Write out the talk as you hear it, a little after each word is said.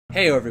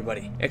Hey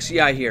everybody,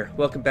 XCI here.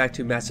 Welcome back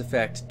to Mass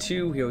Effect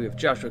 2. Here we have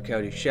Joshua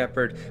Coyote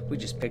Shepard. We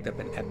just picked up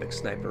an epic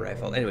sniper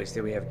rifle. Anyways,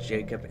 there we have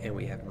Jacob and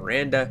we have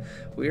Miranda.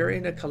 We are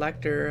in a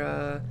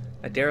collector,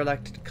 a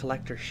derelict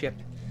collector ship.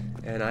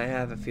 And I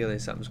have a feeling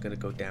something's going to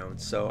go down.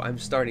 So I'm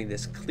starting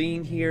this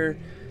clean here.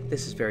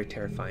 This is very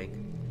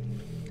terrifying.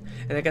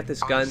 And I got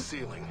this gun.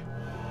 Ceiling.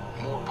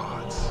 More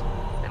pods.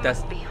 There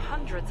must be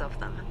hundreds of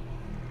them.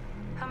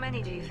 How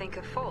many do you think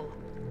are full?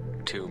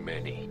 Too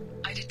many.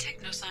 I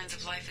detect no signs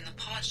of life in the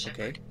pod, Shepard.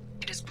 Okay.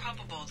 It is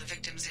probable the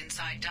victims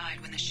inside died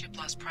when the ship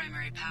lost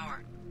primary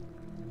power.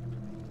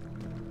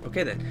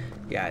 Okay then.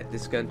 Yeah,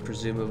 this gun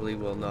presumably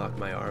will knock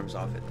my arms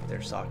off at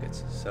their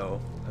sockets.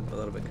 So I'm a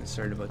little bit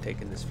concerned about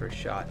taking this first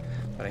shot.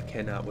 But I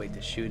cannot wait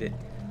to shoot it.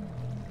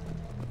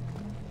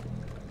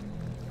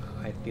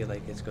 I feel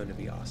like it's going to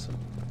be awesome.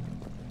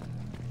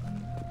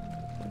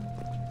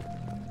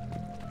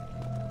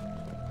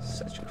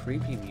 Such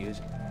creepy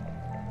music.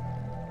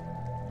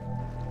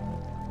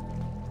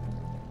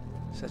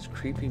 Such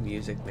creepy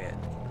music, man.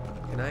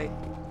 Can I...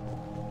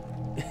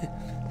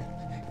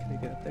 Can I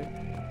get up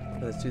there?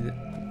 Let's do the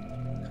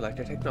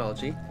collector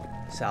technology.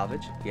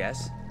 Salvage,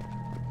 yes.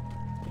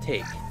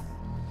 Take.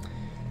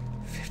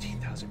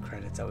 15,000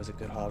 credits. That was a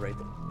good haul right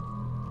there.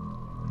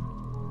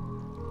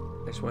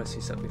 I just want to see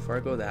something before I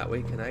go that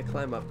way. Can I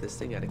climb up this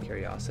thing out of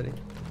curiosity?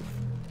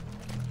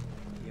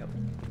 Yep.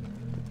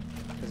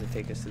 Does it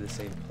take us to the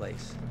same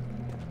place?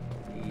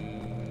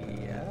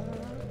 Yeah.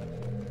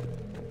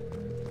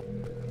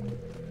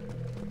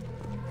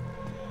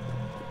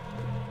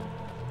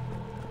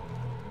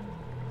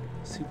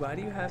 See, why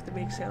do you have to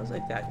make sounds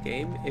like that,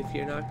 game, if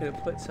you're not going to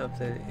put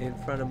something in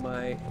front of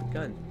my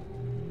gun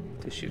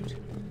to shoot?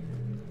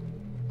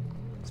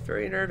 It's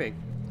very unnerving.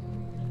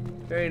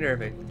 Very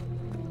unnerving.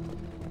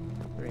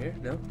 Right here?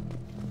 No?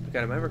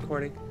 God, am I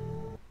recording?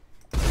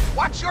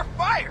 Watch your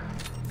fire!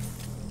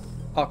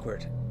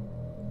 Awkward.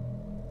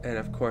 And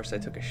of course I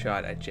took a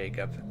shot at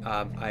Jacob.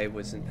 I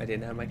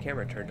didn't have my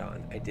camera turned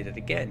on. I did it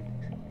again.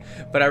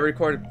 But I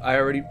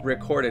already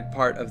recorded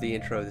part of the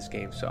intro of this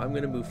game, so I'm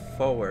gonna move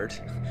forward.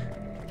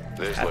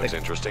 This looks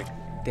interesting.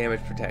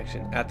 Damage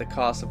protection at the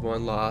cost of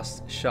one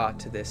lost shot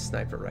to this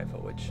sniper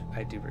rifle, which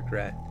I do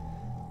regret.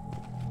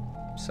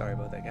 Sorry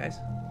about that, guys.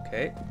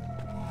 Okay.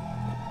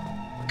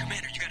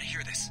 Commander, you gotta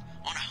hear this.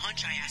 On a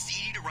hunch, I asked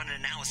Edie to run an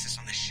analysis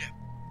on this ship.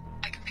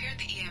 I compared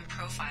the EM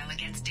profile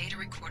against data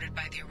recorded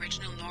by the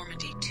original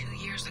Normandy 2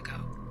 years ago.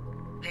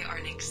 They are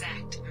an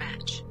exact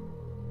match.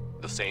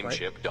 The same What?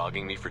 ship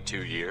dogging me for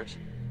 2 years?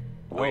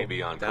 Oh, Way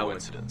beyond that one.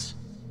 coincidence.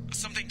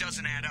 Something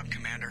doesn't add up,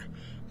 Commander.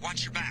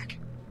 Watch your back.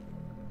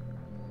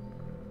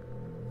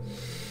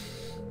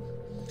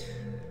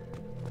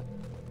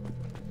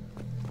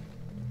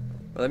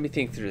 Well, let me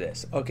think through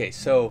this. Okay,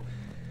 so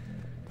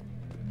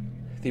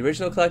the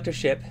original collector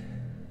ship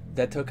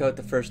that took out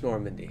the first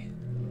Normandy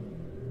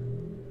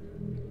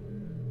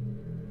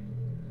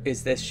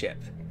is this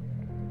ship.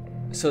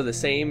 So the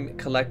same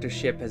collector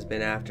ship has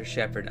been after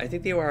Shepard. I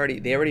think they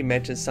already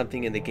mentioned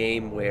something in the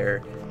game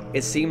where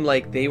it seemed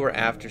like they were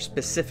after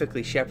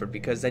specifically Shepard,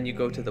 because then you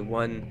go to the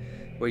one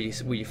where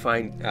you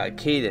find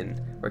Kaidan,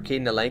 where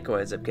Kaidan Alenko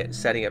ends up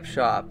setting up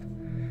shop.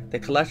 The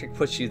collector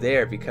puts you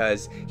there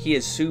because he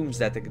assumes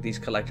that these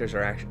collectors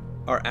are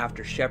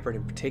after Shepard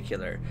in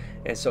particular,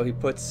 and so he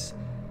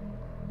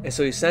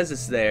sends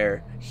us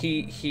there.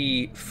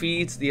 He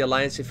feeds the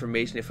Alliance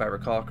information, if I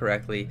recall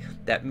correctly,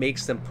 that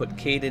makes them put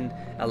Kaidan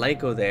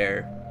Alenko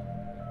there.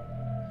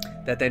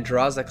 That then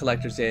draws the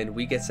collectors in.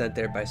 We get sent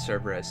there by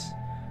Cerberus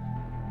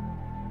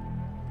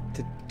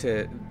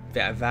to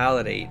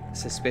validate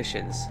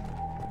suspicions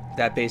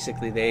that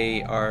basically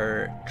they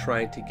are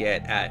trying to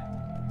get at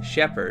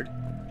Shepard.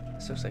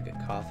 This looks like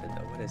a coffin,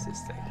 though. What is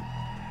this thing?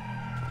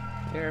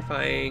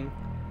 Terrifying.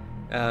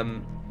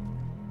 And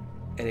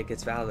it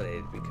gets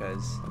validated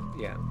because,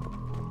 yeah.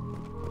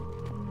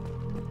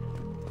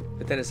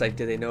 But then it's like,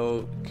 did they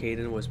know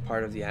Kaidan was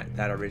part of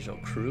that original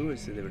crew?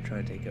 Is that they were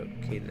trying to take out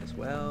Kaidan as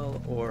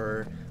well?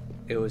 Or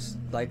it was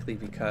likely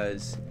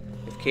because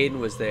if Kaidan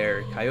was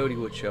there, Coyote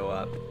would show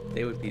up.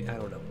 They would be, I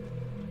don't know.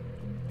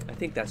 I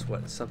think that's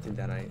something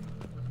that I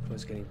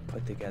was getting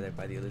put together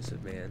by the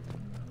elusive man.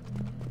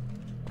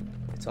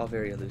 It's all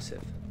very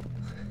elusive.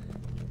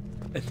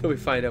 Until we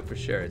find out for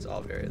sure, it's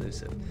all very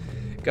elusive.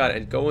 God,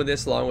 and going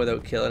this long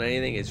without killing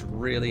anything is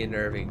really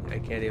unnerving. I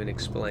can't even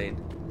explain.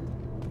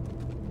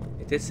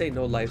 It did say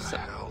no life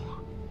sign.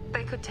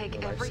 They could take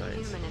No life every signs.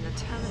 human in the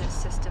Terminus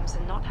systems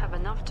and not have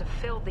enough to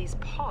fill these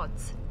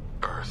pods.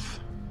 Earth.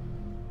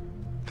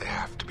 They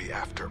have to be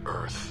after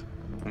Earth.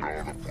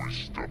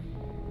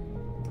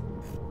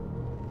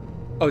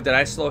 Oh, did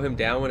I slow him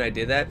down when I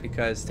did that?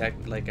 Because I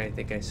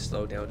think I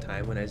slow down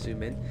time when I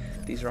zoom in.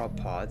 These are all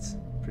pods,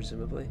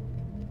 presumably.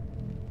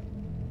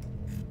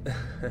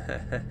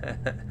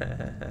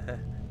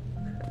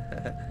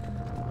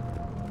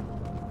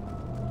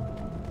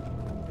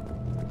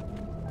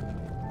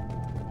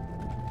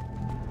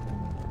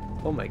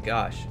 Oh my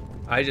gosh.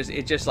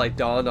 It just like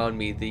dawned on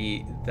me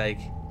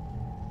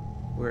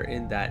we're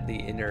in the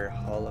inner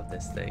hull of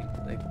this thing.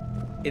 Like,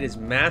 it is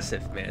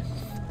massive, man.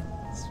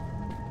 This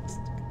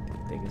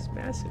thing is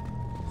massive.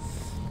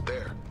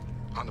 There,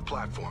 on the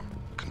platform,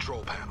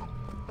 control panel.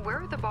 Where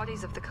are the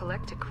bodies of the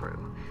collector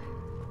crew?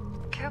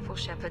 Careful,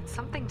 Shepard.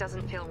 Something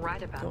doesn't feel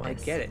right about No, I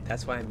this. get it.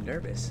 That's why I'm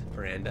nervous,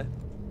 Miranda.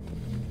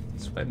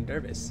 That's why I'm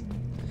nervous.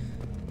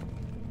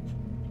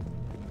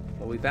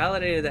 Well, we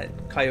validated that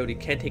Coyote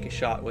can take a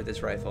shot with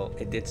his rifle.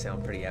 It did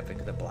sound pretty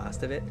epic, the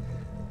blast of it.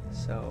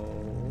 So...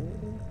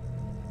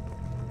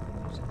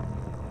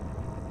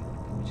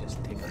 let me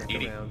just take a look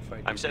Edie, around before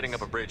I do I'm setting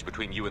this. up a bridge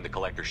between you and the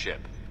collector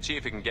ship. See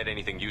if you can get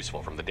anything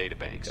useful from the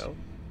databanks. Go.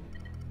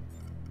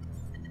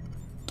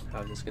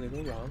 How's this gonna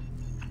go wrong?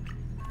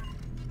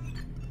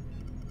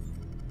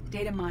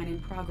 Data mine in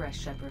progress,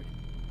 Shepard.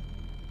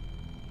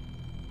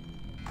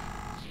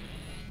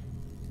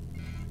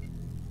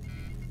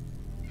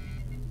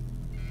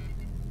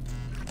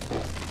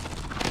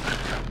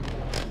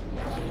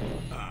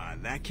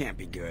 That can't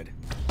be good.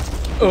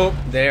 Oh,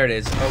 there it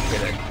is. Okay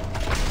then.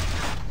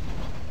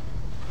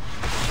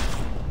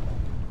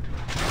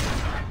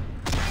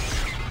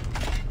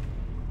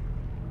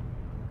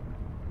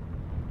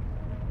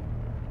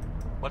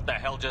 What the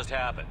hell just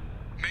happened?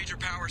 Major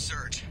power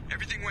surge.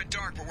 Everything went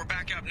dark, but we're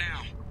back up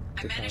now.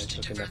 I Think I managed to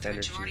took divert enough the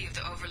energy. majority of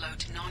the overload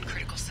to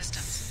non-critical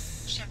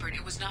systems. Shepard,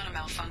 it was not a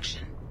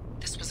malfunction.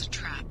 This was a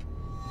trap.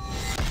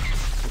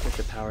 Get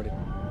the power to...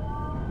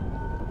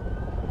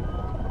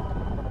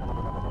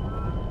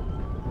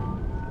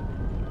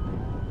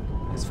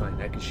 It's fine.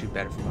 I can shoot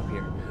better from up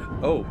here.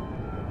 Oh,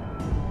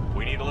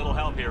 We need a little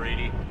help here,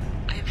 Edie.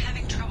 I am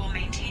having trouble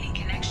maintaining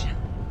connection.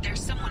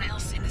 There's someone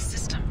else in the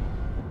system.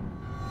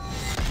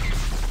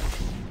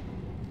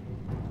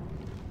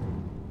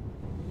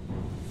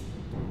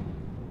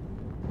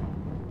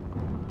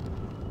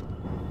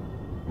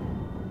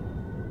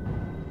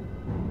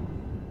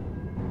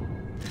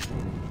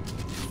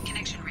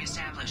 Connection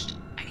reestablished.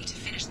 I need to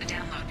finish the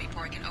download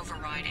before I can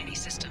override any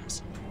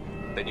systems.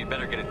 Then you'd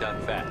better get it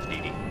done fast,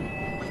 Edie.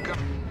 We've got...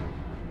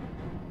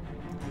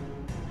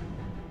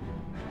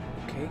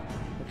 okay.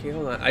 Okay,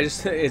 hold on. I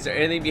just... is there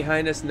anything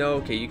behind us? No.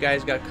 Okay, you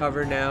guys got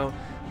cover now.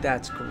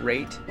 That's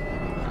great.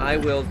 I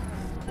will...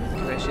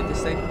 Can I shoot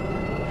this thing?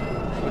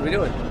 What are we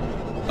doing?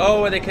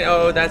 Oh, they can...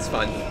 Oh, that's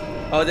fun.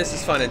 Oh, this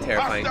is fun and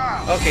terrifying.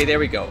 Okay, there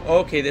we go.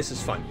 Okay, this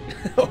is fun.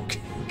 Okay.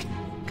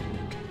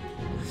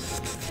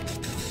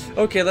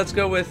 Okay, let's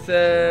go with,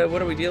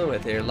 what are we dealing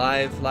with here?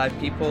 Live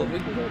people. We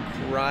can go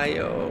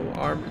cryo,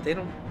 armor. They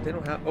don't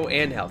have, oh,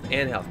 and health.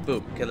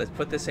 Boom. Okay, let's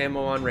put this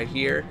ammo on right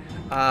here.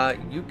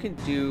 You can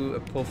do a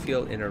pull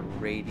field in a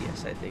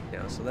radius, I think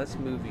now. So let's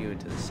move you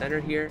into the center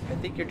here. I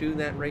think you're doing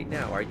that right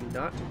now, are you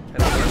not?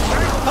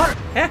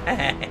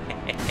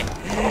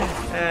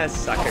 Ah,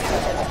 sucker.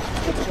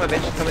 Come on,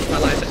 bitch, come into my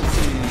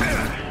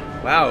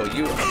line. Wow,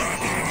 you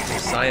are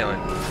Scion.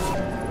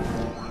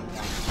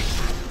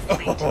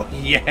 Oh,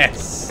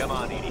 yes! Come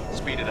on, Edie.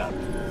 Speed it up.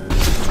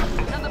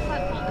 Another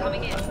platform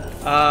coming in.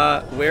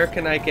 Where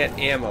can I get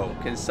ammo?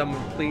 Can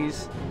someone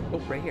please... Oh,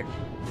 right here.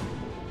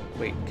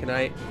 Wait, can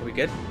I... Are we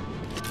good?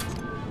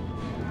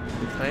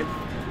 Good time?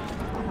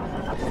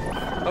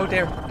 Oh,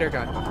 dear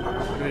God.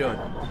 What are we doing?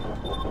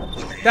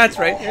 That's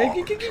right.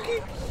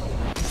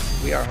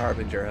 We are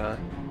Harbinger, huh?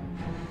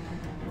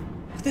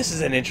 This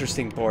is an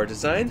interesting board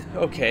design.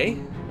 Okay.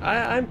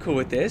 I'm cool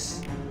with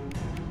this.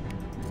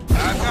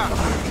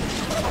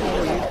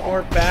 Oh, you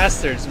poor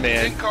bastards,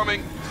 man.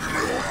 Incoming.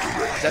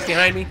 Is that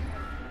behind me?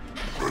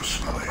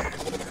 Personally.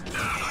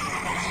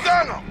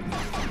 Stun him!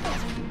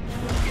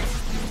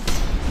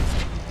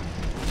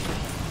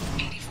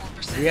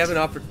 84%. We have an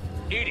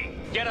Edie,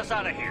 get us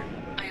out of here.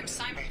 I am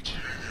Simon.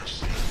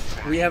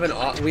 we have an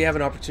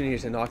opportunity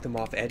to knock them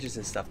off edges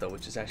and stuff though,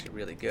 which is actually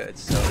really good.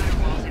 So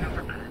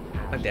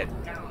I'm dead.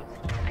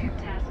 I am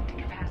tasked to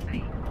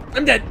capacity.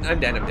 I'm dead. Oh my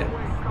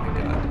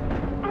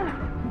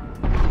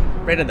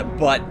god. Right in the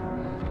butt.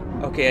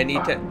 Okay, I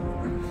need to... Fuck,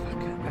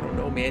 I don't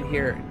know, man.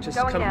 Here, just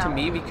come to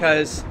me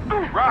because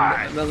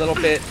I'm a little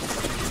bit...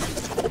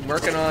 I'm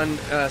working on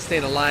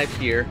staying alive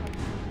here.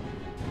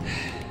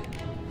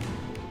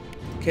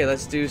 Okay,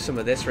 let's do some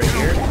of this right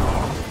here.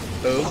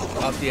 Boom.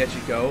 Off the edge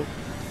you go.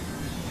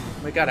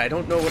 Oh my god, I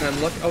don't know what I'm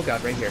looking... Oh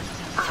god, right here.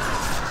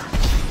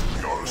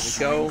 There we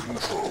go.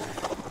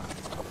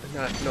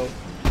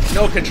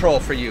 No control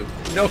for you.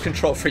 No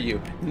control for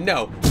you.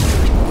 No.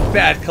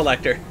 Bad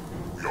collector.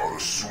 You're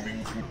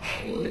assuming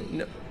control.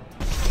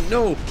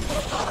 No.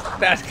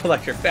 Bad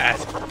collector. Bad.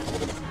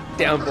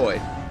 Down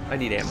boy. I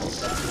need ammo.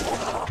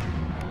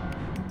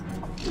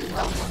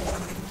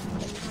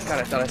 God,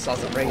 I thought I saw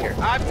something right here.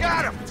 I've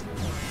got him!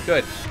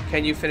 Good.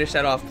 Can you finish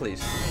that off,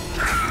 please?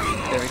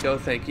 There we go.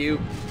 Thank you.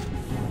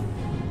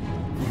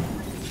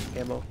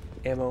 Ammo.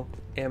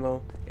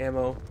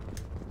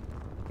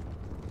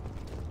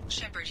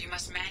 Shepard, you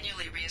must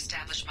manually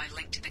reestablish my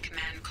link to the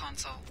command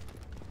console.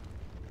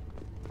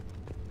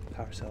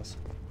 Power cells.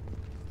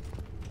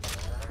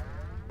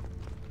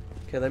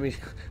 Okay, let me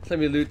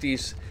loot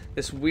this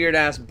weird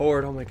ass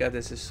board. Oh my god,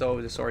 this is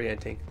so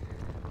disorienting.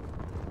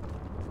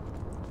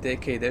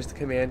 Okay, there's the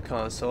command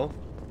console.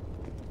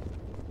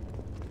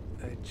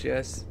 I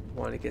just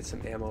want to get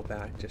some ammo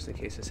back just in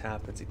case this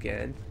happens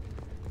again.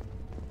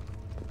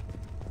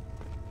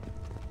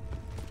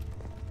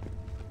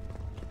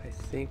 I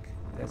think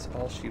that's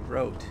all she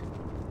wrote.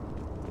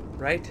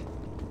 Right?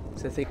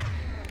 So I think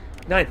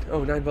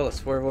 9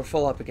 bullets. We're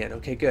full up again.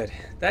 Okay, good.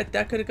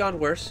 That could have gone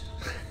worse.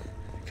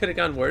 Could have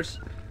gone worse.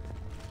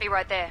 Be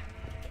right there.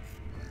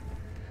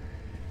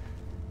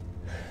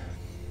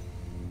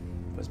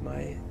 Was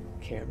my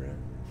camera?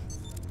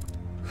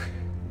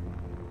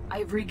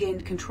 I've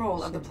regained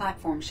control of the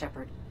platform,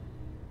 Shepard.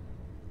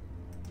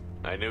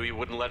 I knew you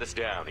wouldn't let us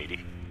down, Edie.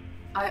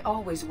 I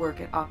always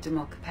work at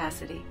optimal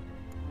capacity.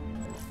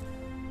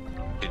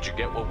 Did you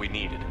get what we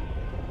needed?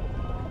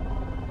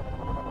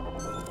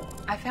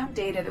 I found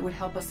data that would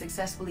help us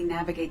successfully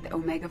navigate the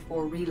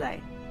Omega-4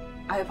 relay.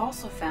 I have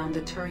also found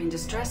a Turian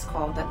distress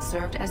call that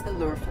served as the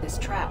lure for this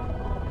trap.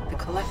 The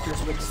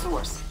collectors were the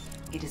source.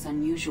 It is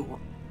unusual.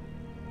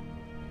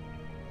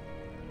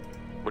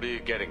 What are you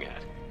getting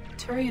at?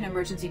 Turian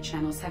emergency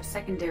channels have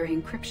secondary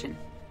encryption.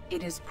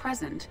 It is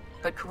present,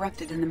 but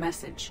corrupted in the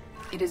message.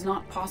 It is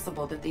not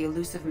possible that the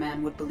elusive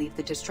man would believe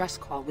the distress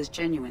call was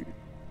genuine.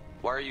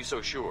 Why are you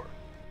so sure?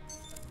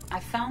 I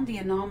found the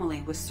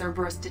anomaly with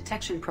Cerberus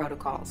detection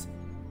protocols.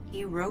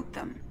 He wrote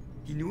them.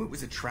 He knew it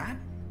was a trap?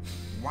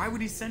 Why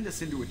would he send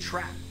us into a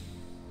trap?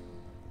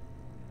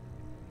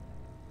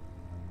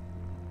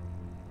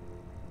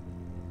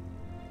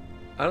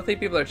 I don't think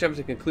people are jumping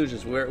to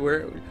conclusions.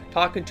 We're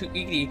talking to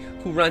Edie,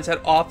 who runs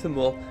at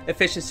optimal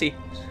efficiency.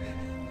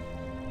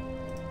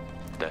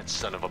 That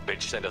son of a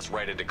bitch sent us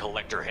right into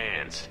collector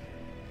hands.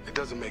 It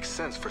doesn't make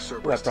sense for Who I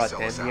Cerberus to brought sell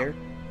them us out. here?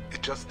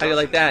 It just How do you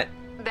like doesn't.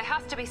 that? There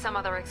has to be some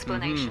other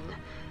explanation.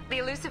 The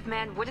elusive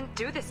man wouldn't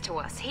do this to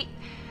us. He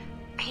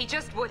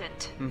just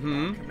wouldn't.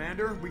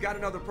 Commander, we got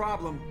another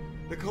problem.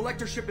 The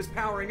collector ship is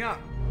powering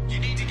up. You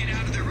need to get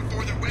out of there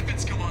before their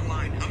weapons come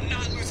online. I'm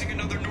not losing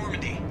another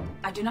Normandy.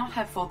 I do not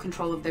have full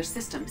control of their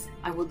systems.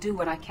 I will do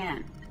what I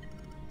can.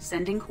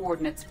 Sending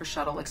coordinates for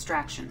shuttle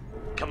extraction.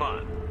 Come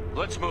on,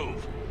 let's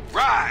move.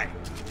 Right!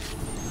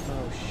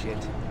 Oh shit.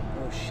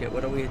 Oh shit.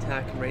 What are we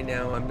attacking right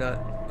now? I'm not...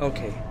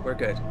 Okay, we're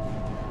good.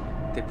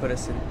 They put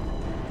us in...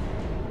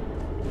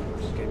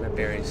 Just getting my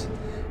bearings.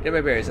 Getting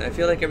my bearings. I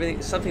feel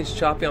like something's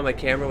choppy on my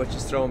camera, which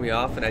is throwing me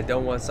off, and I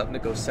don't want something to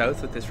go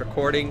south with this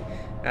recording.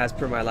 As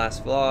per my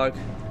last vlog,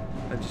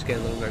 I'm just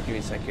getting a little nervous. Give me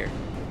a sec here.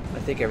 I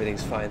think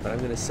everything's fine, but I'm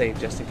going to save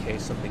just in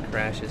case something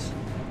crashes.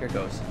 Here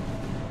goes.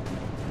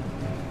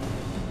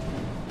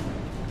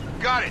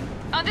 Got it!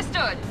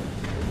 Understood.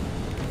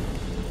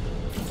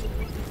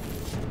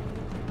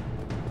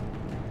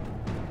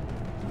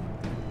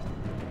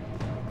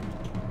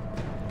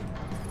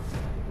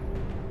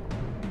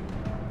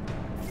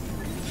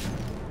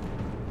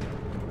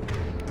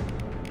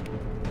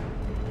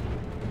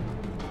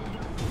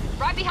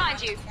 Right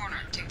behind you. Corner.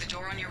 Take the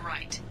door on your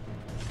right.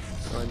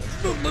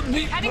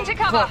 Heading to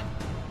cover.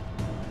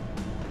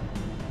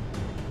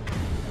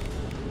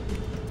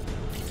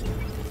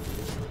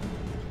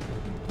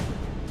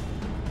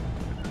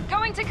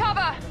 Going to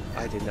cover.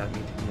 I did not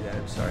mean to do that.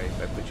 I'm sorry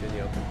if I put you in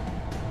the open.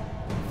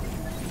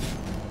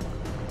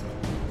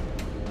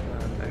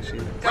 Actually,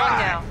 Going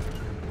down.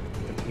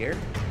 from here.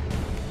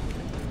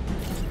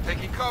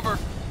 Taking cover.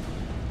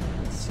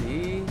 Let's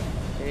see.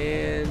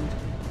 And...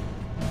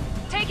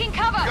 Taking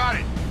cover. Got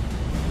it!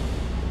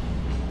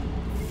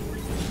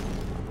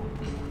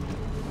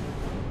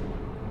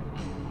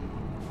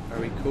 Are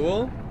we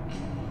cool?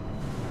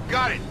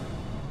 Got it!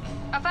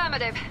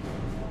 Affirmative.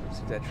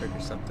 See if that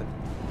triggers something.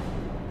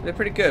 They're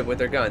pretty good with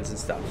their guns and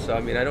stuff, so I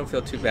mean, I don't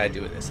feel too bad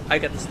doing this. I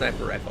got the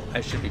sniper rifle.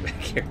 I should be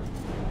back here.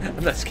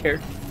 I'm not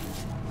scared.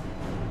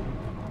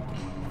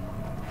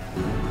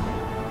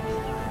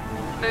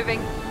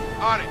 Moving.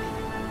 On it!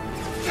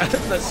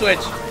 Let's switch.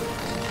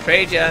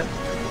 Trade ya.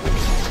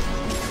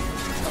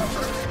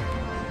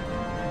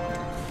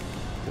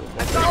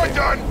 That's how it's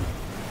done!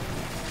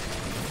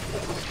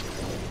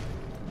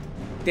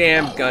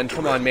 Damn gun.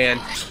 Come on, man.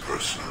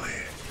 Personally.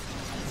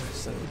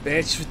 Son of a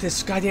bitch with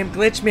this goddamn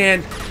glitch,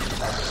 man.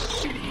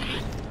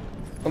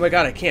 Oh my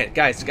god, I can't.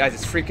 Guys,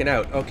 it's freaking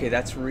out. Okay,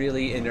 that's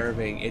really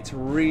unnerving. It's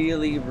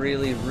really,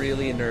 really,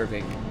 really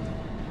unnerving.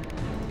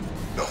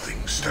 Nothing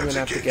I'm stands gonna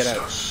have to against get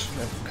out us.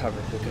 of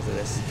cover because of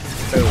this.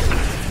 Boom.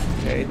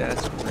 Okay,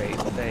 that's great.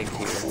 Thank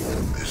you.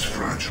 This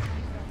fragile.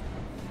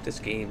 This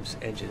game's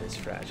engine is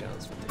fragile.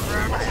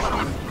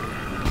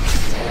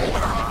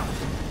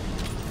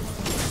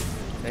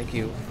 Thank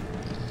you.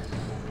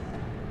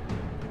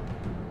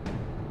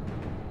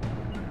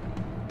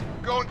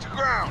 Going to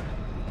ground!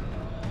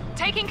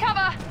 Taking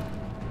cover.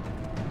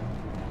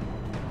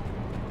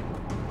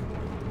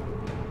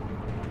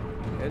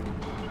 Good.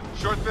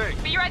 Sure thing.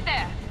 Be right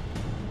there.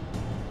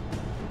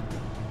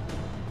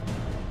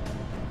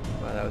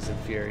 Wow, that was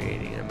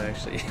infuriating. I'm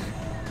actually...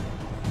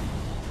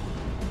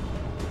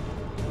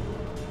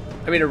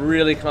 I mean, it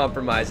really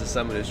compromises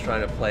someone who's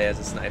trying to play as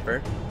a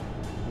sniper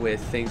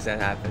with things that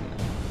happen.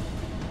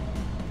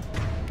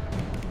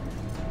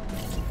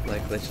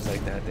 Like glitches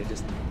like that, they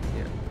just,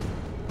 you know.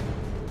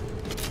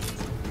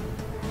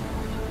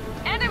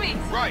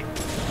 points. Right.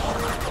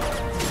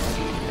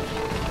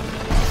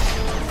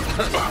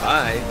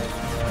 Bye.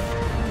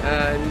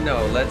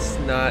 No, let's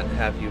not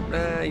have you.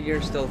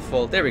 You're still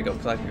full. There we go,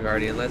 Collector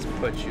Guardian. Let's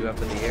put you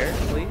up in the air,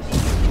 please.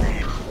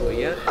 Oh,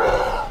 yeah.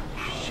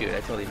 Shoot, I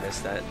totally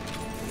missed that.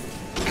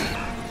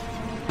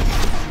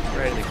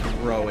 Right in the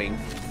growing.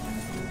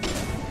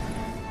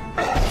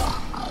 You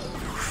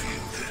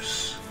feel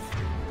this?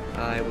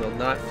 I will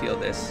not feel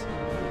this.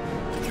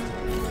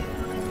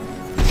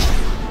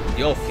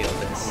 You'll feel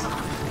this.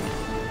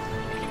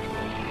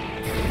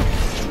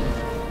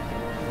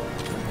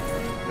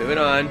 Moving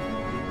on.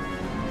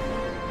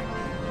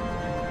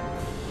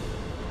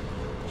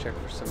 Check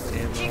for some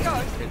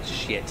ammo. Good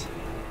shit.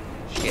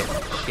 Shit.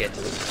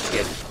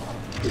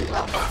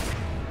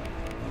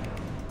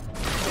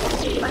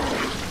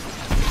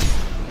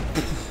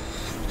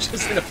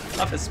 Just in a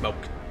puff of smoke.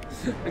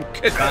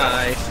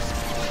 Goodbye.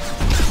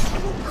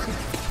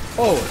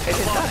 Oh, I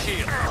didn't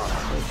die.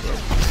 Oh, shit.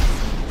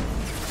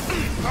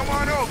 Come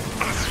on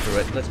over. Screw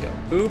it, let's go.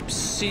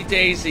 Oopsie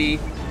daisy.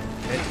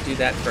 Meant to do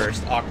that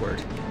first.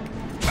 Awkward.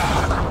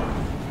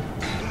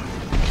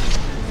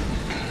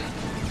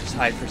 Just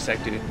hide for a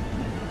sec, dude.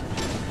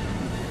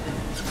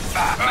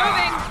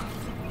 Moving.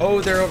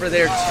 Oh, they're over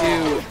there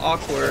too.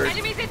 Awkward.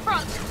 Enemies in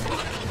front.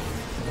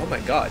 Oh my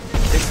god.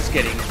 This is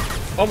getting...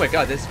 Oh my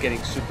god, this is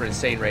getting super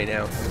insane right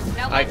now.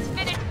 Now let's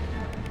finish.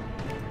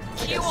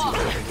 You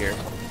over here.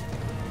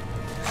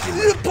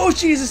 Oh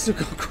Jesus! Oh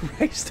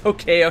Christ!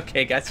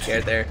 Okay, got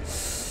scared there.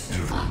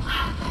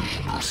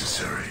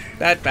 Necessary.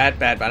 Bad.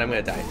 I'm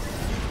gonna die.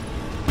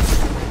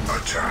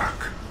 Attack.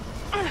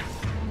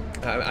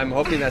 I'm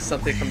hoping that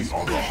something comes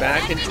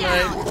back in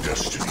time.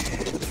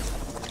 Destiny.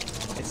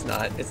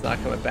 It's not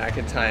coming back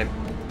in time.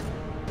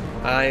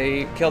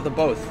 I killed them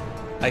both.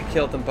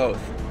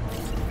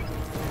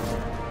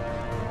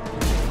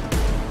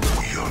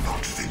 You're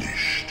not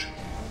finished.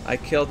 I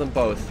killed them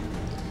both.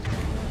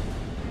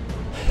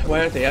 Why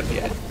aren't they up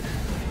yet?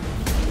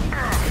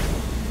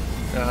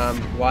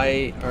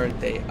 Why aren't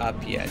they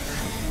up yet?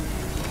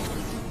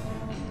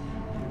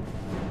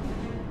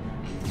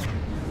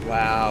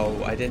 Wow,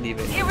 I didn't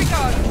even... Here we go.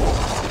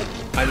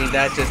 I mean,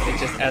 it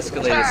just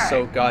escalated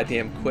so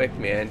goddamn quick,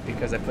 man,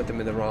 because I put them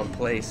in the wrong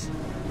place.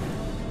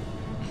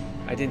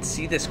 I didn't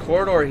see this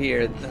corridor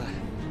here.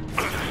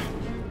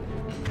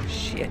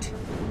 Shit.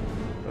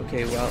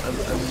 Okay, well,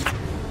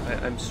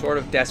 I'm sort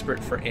of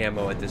desperate for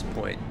ammo at this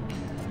point.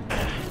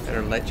 I'm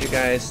gonna let you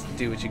guys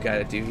do what you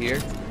gotta do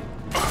here.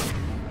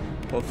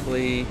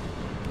 Hopefully,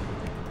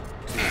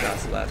 2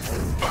 shots left.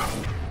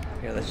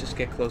 Here, let's just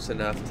get close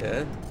enough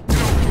to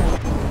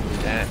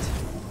that.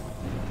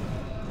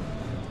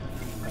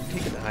 I'm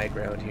taking the high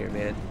ground here,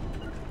 man.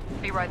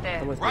 Be right there.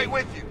 Come with Right me.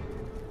 with you.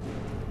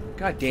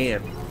 God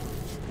damn.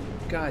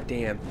 Scared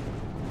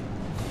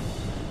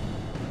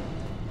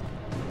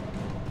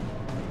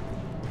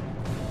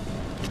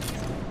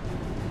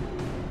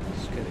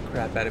the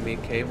crap out of me.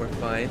 Okay, we're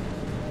fine.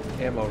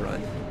 Ammo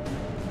run.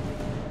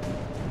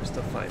 We're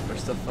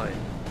still fine.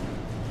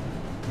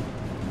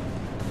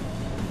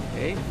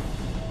 Okay.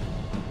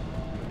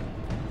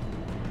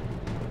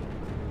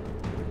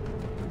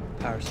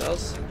 Power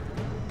cells.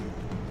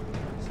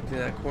 Something in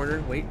that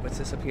corner. Wait, what's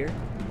this up here?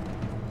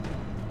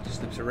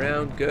 Just loops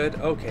around. Good.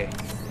 Okay.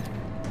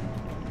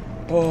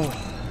 Oh.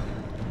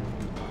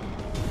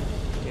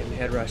 Getting the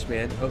head rush,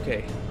 man.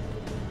 Okay.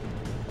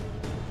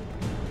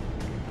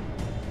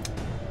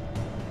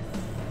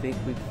 I think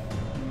we've...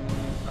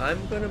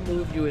 I'm gonna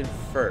move you in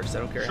first. I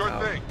don't care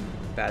how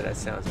bad that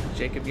sounds. But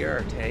Jacob, you're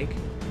our tank.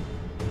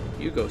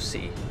 You go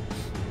see.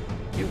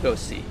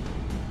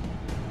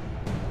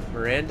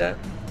 Miranda,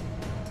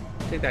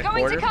 take that Going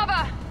corner. to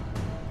cover.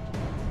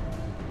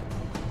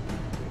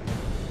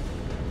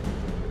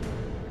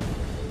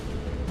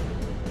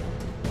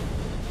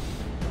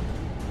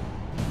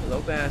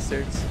 Hello,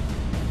 bastards.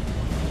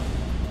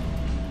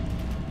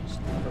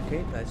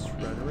 Okay, let's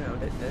run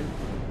around it then.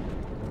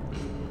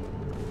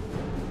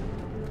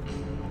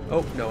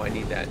 Oh, no, I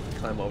need that.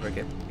 Climb over,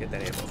 get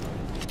that ammo.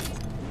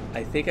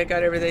 I think I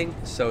got everything,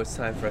 so it's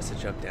time for us to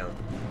jump down.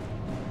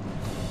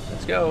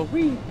 Let's go.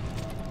 Whee!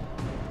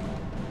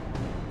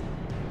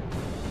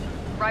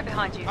 Right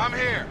behind you. I'm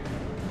here.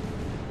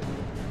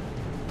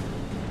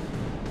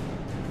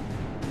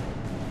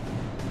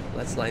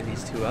 Let's line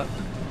these two up.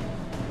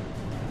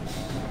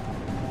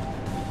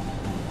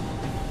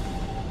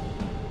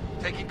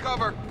 Taking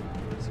cover.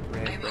 There's a I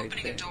ramp am right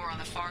opening there. a door on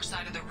the far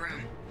side of the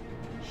room.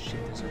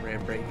 Shit, there's a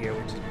ramp right here,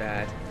 which is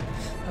bad.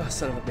 Oh,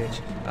 son of a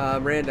bitch.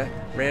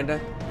 Miranda,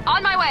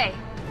 On my way.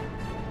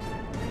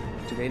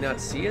 do they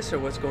not see us, or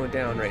what's going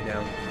down right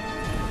now?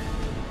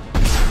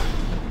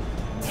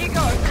 Here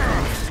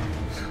goes.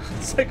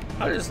 It's like,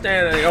 I'm just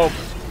standing in the open,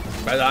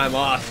 but I'm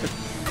off.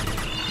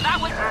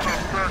 That was...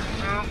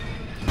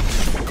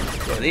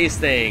 So these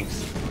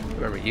things.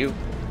 Remember you?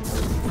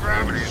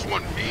 Gravity's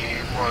one mean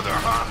brother,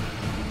 huh?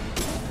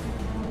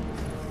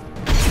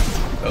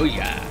 Oh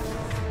yeah.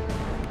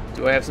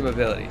 Do I have some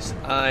abilities?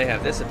 I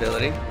have this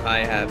ability.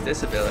 I have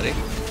this ability.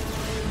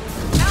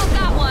 Found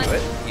that one. Do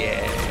it.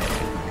 Yeah.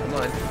 Come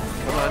on.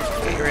 Come on,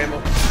 get your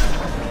ammo.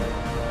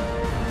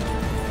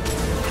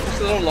 It's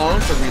a little long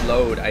to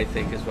reload, I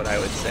think, is what I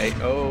would say.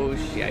 Oh,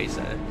 scheisse.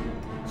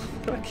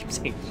 I keep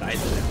saying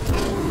scheisse.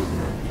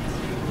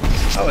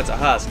 Oh, it's a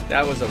husk.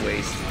 That was a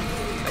waste.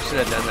 I should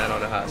have done that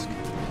on a husk.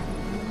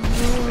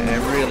 I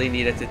really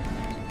needed to...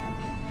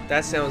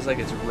 That sounds like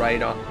it's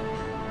right on...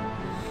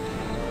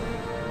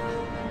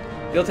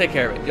 You'll take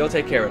care of it. You'll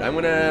take care of it. I'm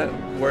gonna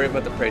worry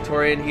about the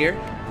Praetorian here.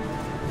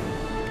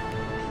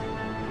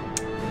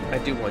 I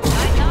do want you to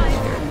do this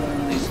here.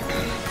 Please.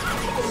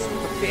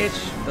 Bitch.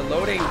 The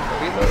loading. The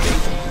reloading.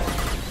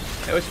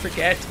 I always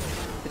forget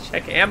to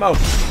check ammo.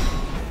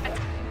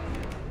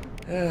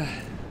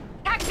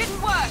 That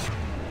didn't work.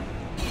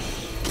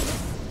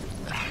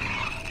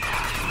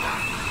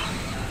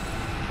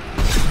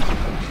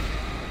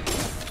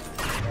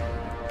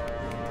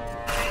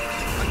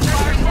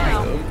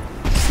 Boom.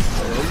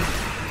 Boom.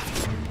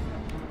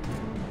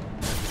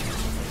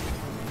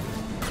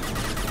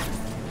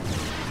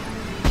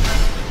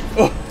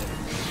 Oh!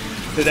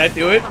 Did that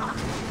do it?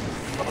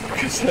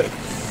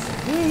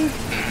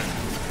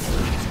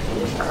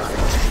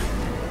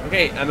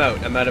 Okay, I'm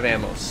out. I'm out of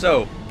ammo.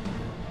 So,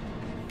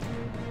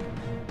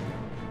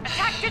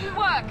 Attack didn't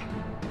work.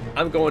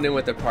 I'm going in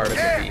with the particle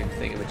beam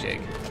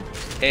thingamajig.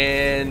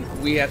 And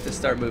we have to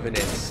start moving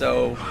in.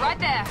 So, Right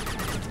there.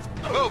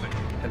 Move it.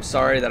 I'm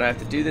sorry that I have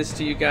to do this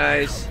to you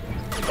guys,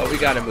 but we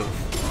gotta move.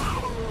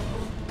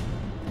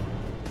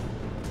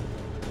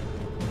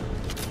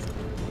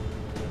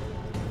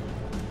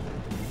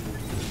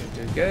 We're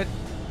doing good.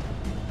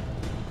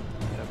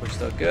 Yeah, we're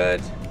still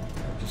good.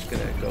 I'm just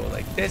gonna go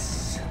like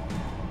this.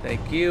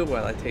 Thank you,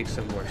 while I take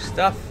some more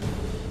stuff.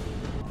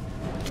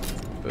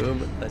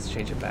 Boom, let's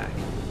change it back.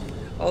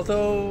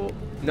 Although,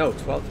 no,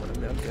 12,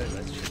 I'm good,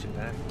 let's change it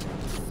back.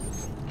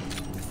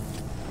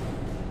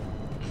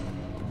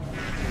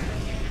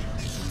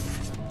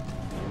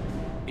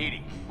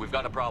 Edie, we've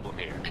got a problem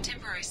here. A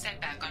temporary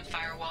setback on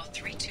firewall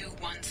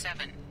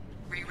 3217.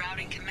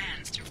 Rerouting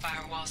commands through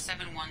firewall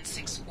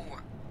 7164.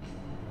 What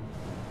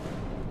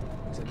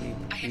does that mean?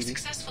 I have Edie?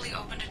 successfully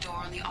opened a door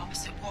on the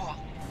opposite wall.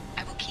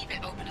 I will keep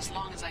it open as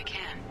long as I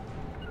can.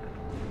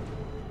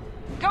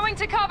 Going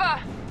to cover. Are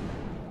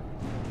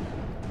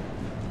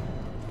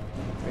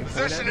you coming at me?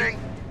 Positioning.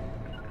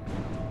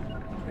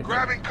 Right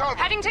Grabbing cover.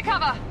 Heading to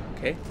cover.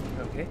 there.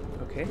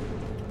 Okay.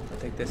 I'll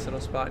take this little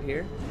spot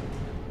here.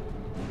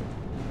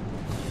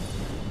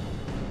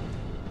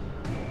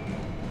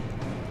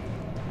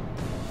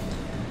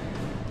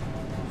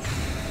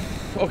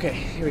 Okay,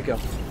 here we go.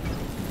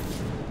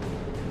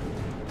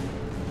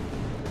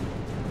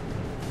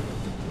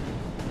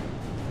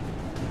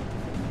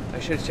 I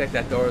should have checked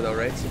that door though,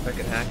 right? See if I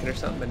can hack it or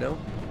something, but no,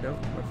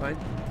 we're fine.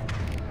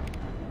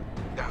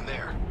 Down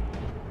there.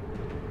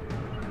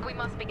 We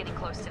must be getting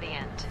close to the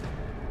end.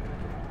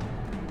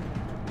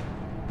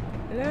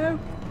 Hello?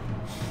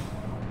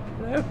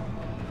 Hello?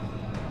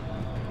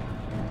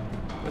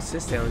 What's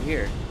this down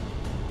here?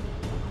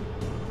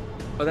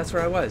 Oh, that's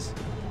where I was.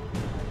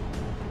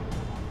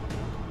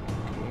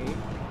 Okay.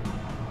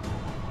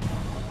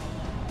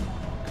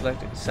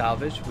 Collected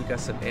salvage. We got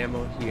some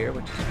ammo here,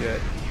 which is good.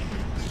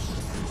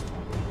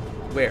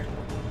 Where?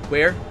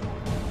 Where?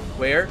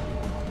 Where?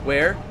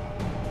 Where?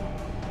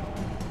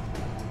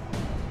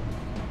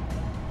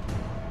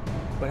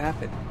 What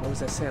happened? What was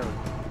that sound?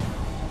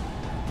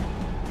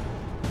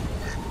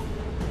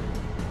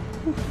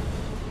 Whew.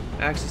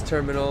 Access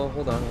terminal.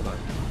 Hold on. Hold on.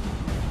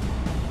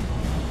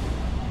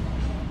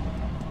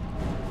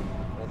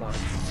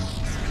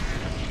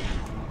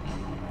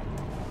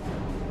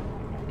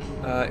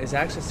 Is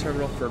access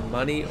terminal for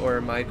money, or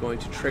am I going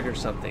to trigger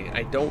something?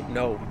 I don't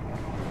know.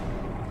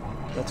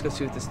 Let's go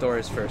see what this door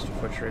is first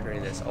before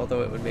triggering this.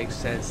 Although it would make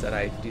sense that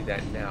I do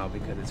that now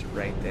because it's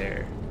right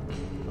there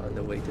on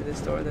the way to this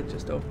door that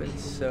just opened.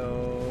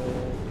 So,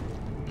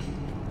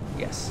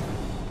 yes.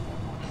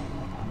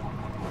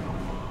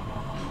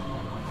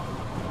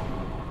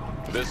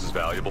 This is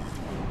valuable.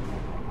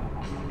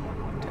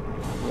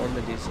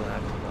 Normandy's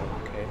lab.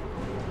 Oh, okay.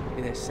 I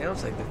mean, it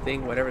sounds like the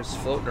thing, whatever's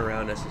floating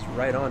around us, is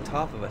right on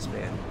top of us,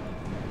 man.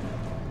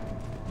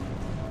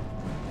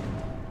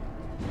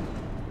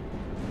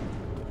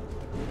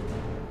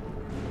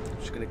 I'm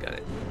just gonna gun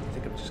it. I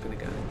think I'm just gonna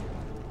gun it.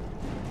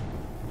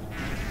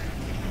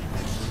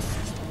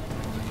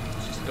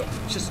 It's just a door.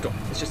 It's just a door.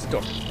 It's just a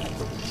door.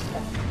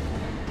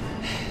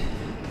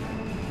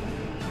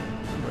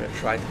 We're gonna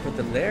try to put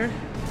them there.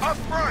 Up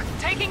front.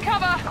 Taking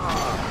cover.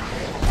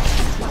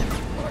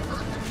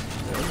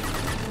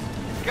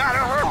 Gotta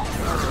hurt.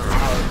 I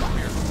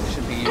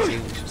shouldn't be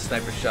using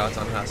sniper shots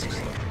on husks.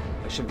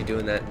 I shouldn't be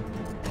doing that.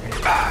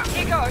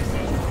 Here goes.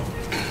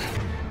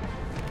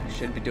 I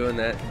shouldn't be doing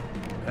that.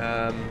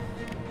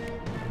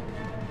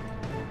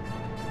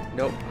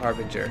 Nope,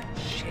 Harbinger.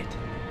 Shit.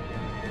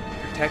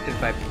 Protected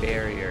by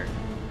barrier.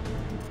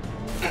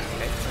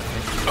 Okay.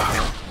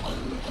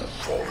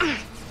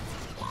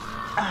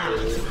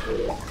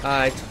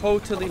 I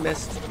totally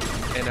missed,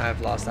 and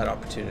I've lost that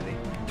opportunity.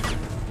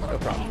 No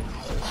problem.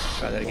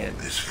 Try that again.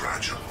 It's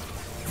fragile.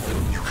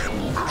 You can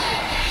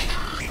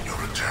in your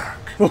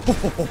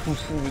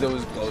That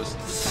was close.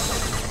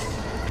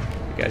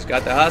 You guys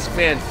got the husk,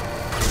 man.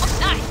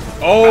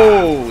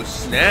 Oh,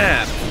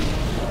 snap.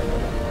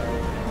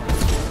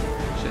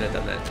 Shouldn't have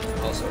done that.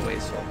 Also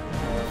wasteful.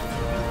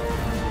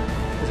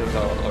 Because it was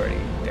already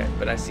dead.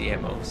 But I see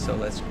ammo, so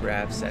let's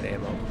grab said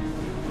ammo.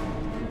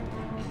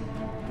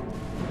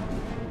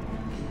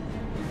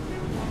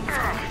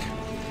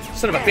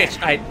 Son of a bitch!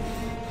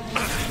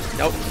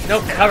 Nope,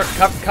 nope, cover.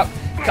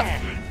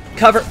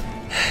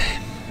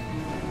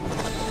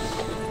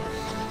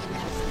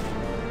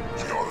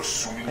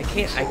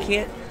 I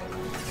can't.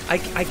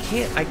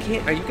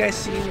 Are you guys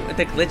seeing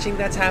the glitching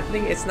that's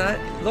happening? It's not.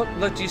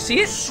 Look, do you see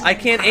it? I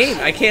can't aim.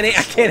 I can't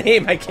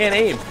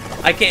aim.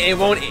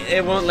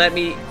 It won't let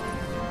me.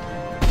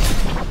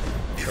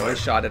 What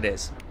shot it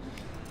is.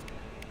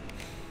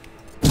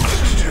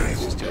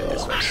 Let's just do it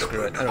this way.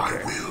 Screw it. I don't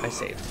care. I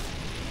saved.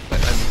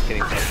 But I'm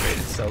getting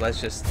frustrated, so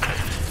let's just.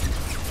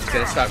 It's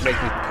gonna start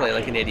making me play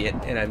like an idiot,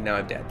 and now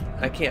I'm dead.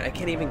 I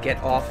can't even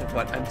get off of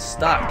what I'm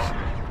stuck.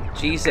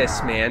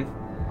 Jesus, man.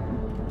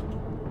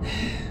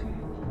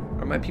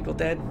 Are my people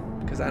dead?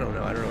 Because I don't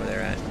know. I don't know where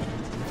they're at.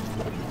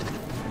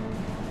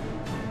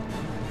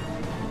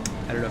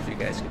 I don't know if you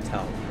guys can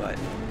tell, but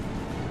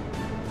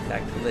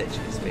that glitch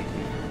is making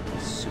me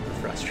super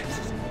frustrated.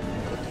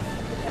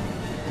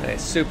 I'm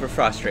super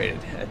frustrated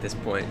at this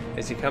point.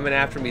 Is he coming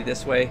after me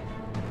this way?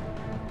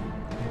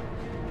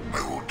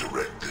 I will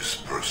direct this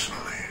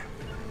personally.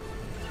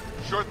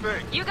 Sure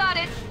thing. You got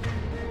it.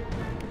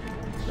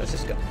 Let's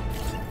just go.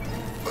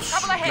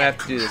 I'm gonna have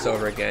to do this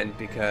over again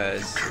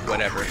because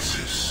whatever.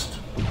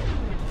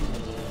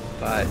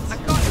 But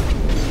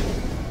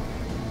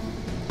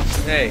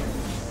hey,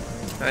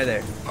 hi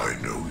there. I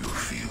know you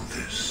feel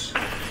this.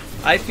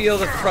 I feel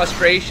the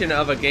frustration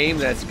of a game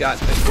that's got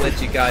the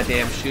glitchy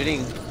goddamn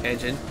shooting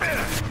engine.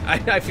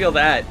 I feel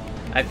that.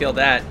 I feel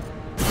that.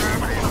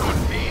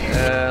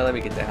 Let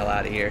me get the hell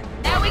out of here.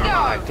 There we go.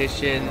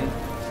 Tactician.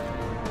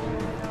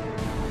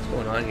 What's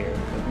going on here?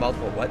 With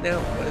multiple what now?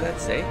 What did that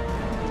say?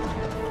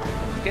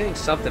 I'm getting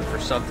something for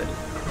something.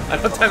 I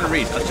don't have time to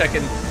read. I'll check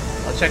in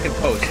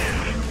post.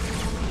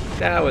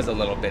 That was a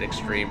little bit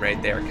extreme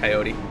right there,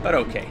 Coyote. But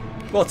okay.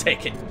 We'll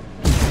take it.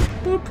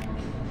 Boop.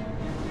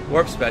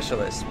 Warp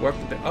specialist. Warp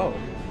the oh.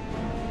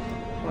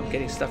 I'm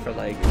getting stuff for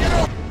like.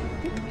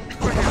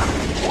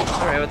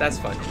 Alright, well that's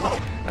fun.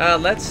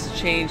 Let's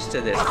change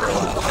to this for a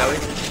while, shall we?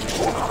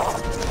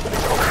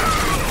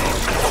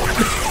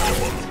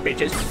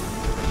 Bitches.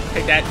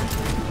 Take that.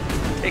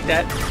 Take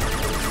that.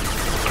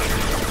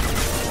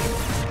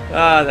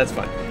 Ah, that's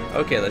fun.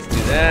 Okay, let's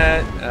do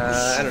that.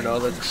 I don't know,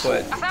 let's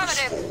put...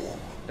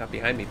 Not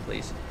behind me,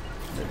 please.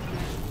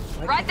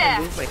 Right there. I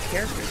move my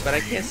characters, but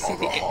I can't see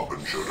the...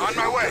 On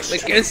my way. I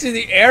can't see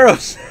the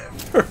arrows.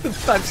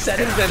 I'm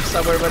setting them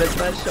somewhere, but it's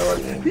not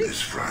showing.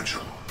 Is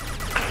fragile.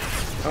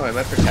 Oh, am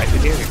I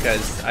protected here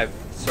because I've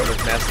sort of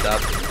messed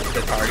up the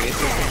targeting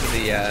system to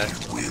the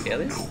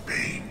aliens? No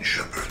pain,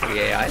 Shepard.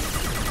 The AI? I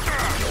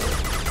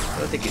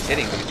don't think he's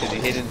hitting me because he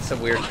hit in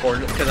some weird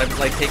corner. Because I'm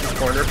like taking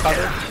corner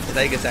cover. I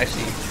think it's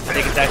actually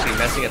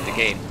messing up the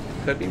game.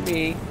 Could be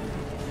me,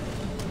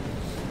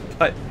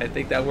 but I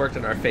think that worked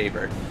in our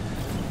favor.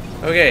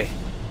 Okay.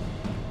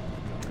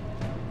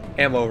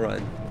 Ammo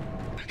run.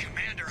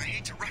 Commander, I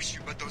hate to rush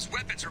you, but those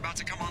weapons are about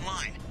to come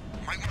online.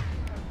 I'm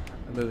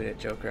moving it,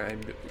 Joker. I'm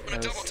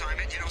double time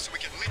it, you know, so we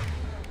can leave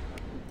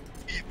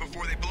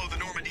before they blow the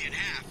Normandy in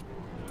half.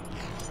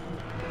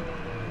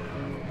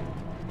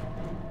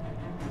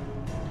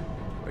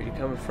 Where are you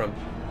coming from,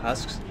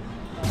 husks?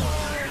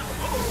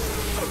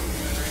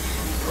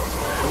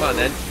 Come on,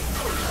 then.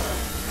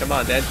 Come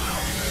on, then.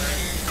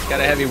 Got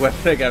a heavy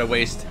weapon I gotta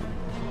waste.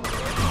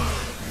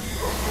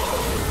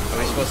 Are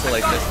we supposed to,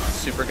 like,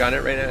 just super gun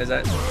it right now? Is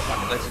that...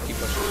 Fuck it, let's just keep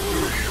pushing.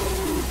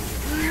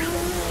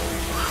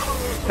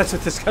 That's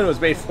what this gun was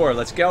made for.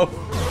 Let's go.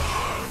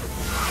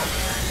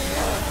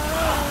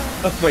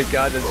 Oh my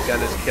god, this gun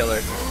is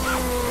killer.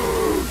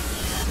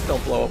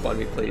 Don't blow up on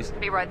me, please.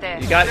 Be right there.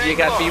 You got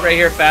be right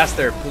here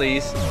faster,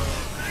 please.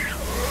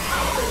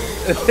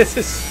 This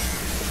is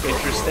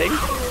interesting.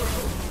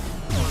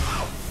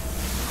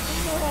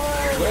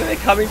 Where are they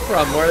coming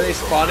from? Where are they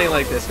spawning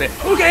like this, man?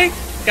 Okay,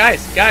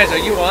 guys, are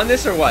you on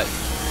this or what?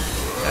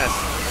 Yes.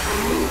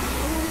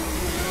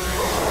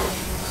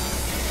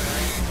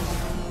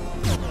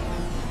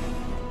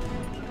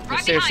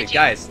 Seriously,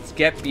 guys, let's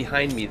get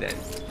behind me then.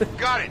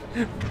 Got it.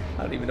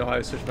 I don't even know how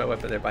I switched my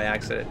weapon there by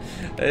accident.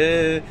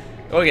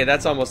 Okay,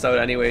 that's almost out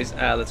anyways.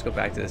 Let's go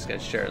back to this gun.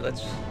 Sure,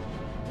 let's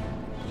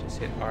just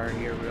hit R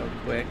here real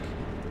quick.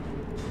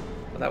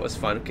 Well, that was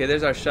fun. Okay,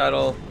 there's our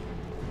shuttle.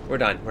 We're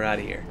done. We're out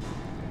of here.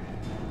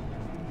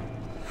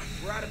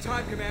 We're out of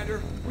time,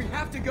 Commander. We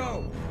have to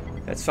go.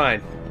 That's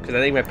fine, because I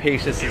think my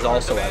patience is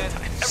also out of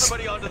time.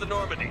 Everybody onto the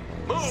Normandy.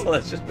 Move. So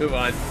let's just move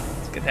on.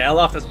 Let's get the hell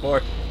off this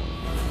board.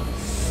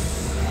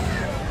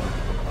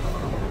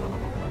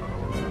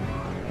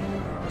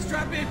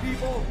 Strap in,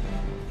 people.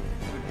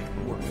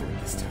 Work for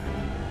it this time.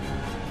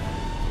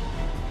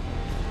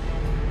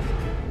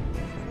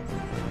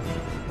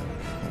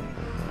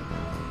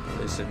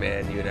 exclusive,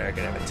 man. You and I are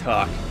gonna have a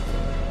talk.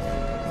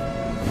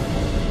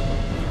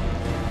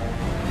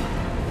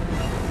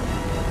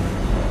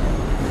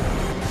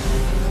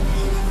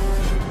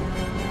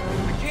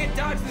 We can't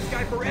dodge this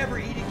guy forever,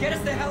 Edie. Get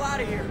us the hell out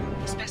of here.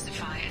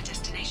 Specify a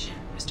destination,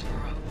 Mr.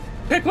 Moreau.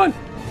 Pick one,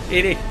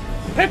 Edie.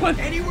 Pick one.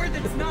 Anywhere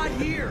that's not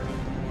here.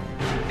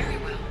 Very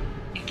well.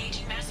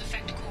 Engaging Mass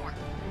Effect core.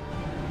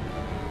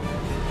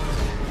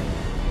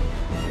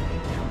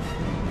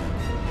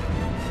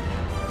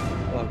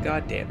 Well,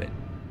 god damn it.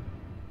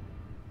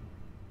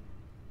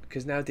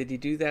 Because now, did you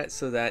do that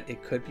so that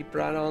it could be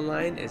brought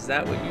online? Is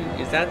that what you?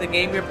 Is that the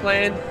game you're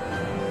playing?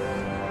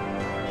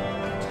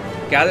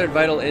 Gathered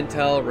vital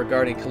intel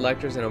regarding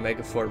collectors and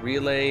Omega-4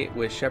 relay.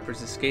 With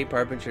Shepard's escape,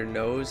 Harbinger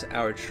knows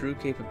our true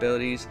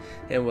capabilities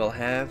and will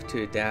have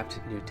to adapt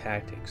new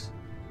tactics.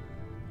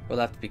 We'll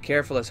have to be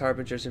careful as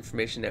Harbinger's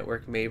information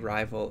network may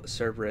rival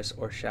Cerberus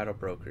or Shadow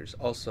Brokers.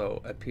 Also,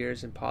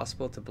 appears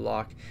impossible to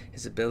block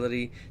his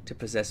ability to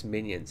possess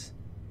minions.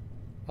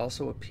 His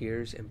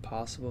ability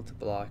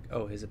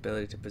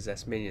to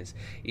possess minions.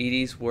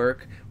 Edie's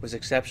work was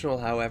exceptional,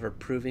 however,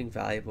 proving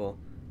value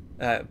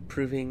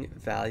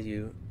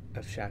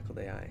of shackled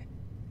AI.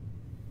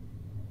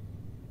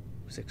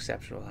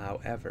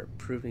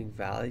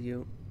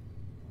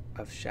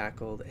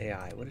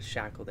 What does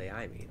shackled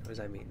AI mean? What does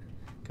that mean?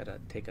 Gotta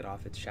take it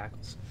off its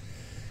shackles.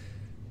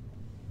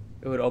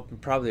 It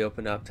would probably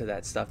open up to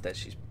that stuff that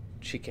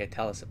she can't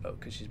tell us about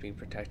because she's being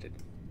protected,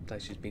 like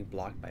she's being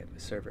blocked by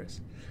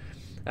Cerberus.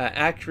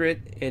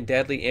 Accurate and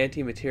deadly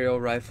anti-material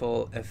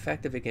rifle,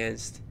 effective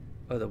against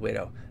the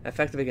Widow,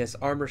 effective against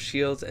armor,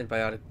 shields, and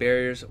biotic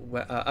barriers.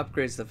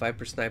 Upgrades the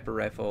Viper sniper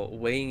rifle,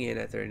 weighing in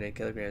at 39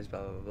 kilograms.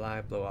 Blah blah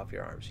blah. Blow off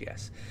your arms.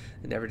 Yes,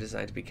 never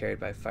designed to be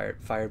carried by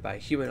fired by a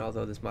human.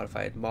 Although this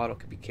modified model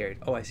could be carried.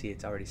 Oh, I see.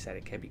 It's already said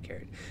it can be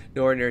carried.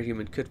 No ordinary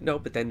human could. No,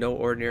 but then no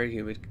ordinary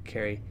human could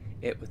carry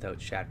it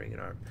without shattering an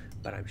arm.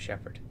 But I'm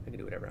Shepard. I can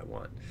do whatever I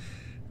want.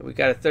 We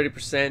got a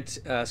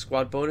 30%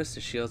 squad bonus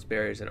to shields,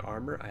 barriers, and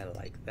armor. I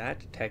like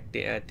that. Tech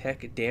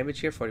damage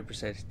here,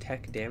 40%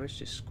 tech damage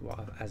to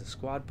as a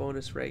squad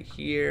bonus right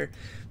here.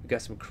 We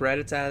got some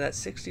credits out of that,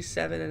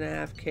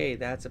 67.5k.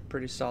 That's a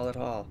pretty solid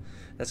haul.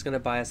 That's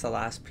gonna buy us the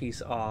last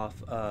piece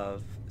off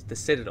of the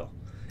Citadel,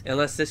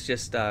 unless this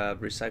just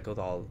recycled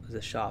all the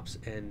shops,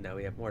 and now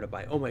we have more to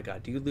buy. Oh my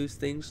God, do you lose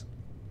things?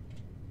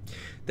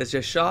 Does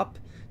your shop?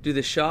 Do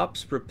the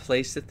shops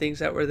replace the things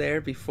that were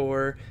there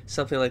before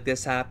something like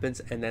this happens,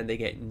 and then they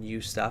get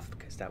new stuff?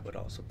 Because that would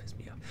also piss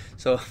me off.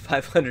 So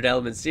 500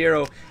 elements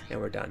 0,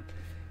 and we're done. You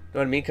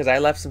know what I mean? Because I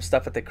left some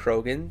stuff at the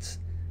Krogans,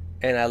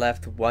 and I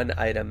left one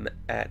item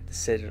at the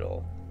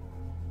Citadel.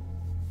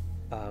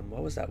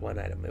 What was that one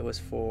item? It was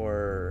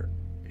for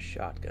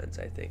shotguns,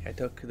 I think. I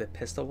took the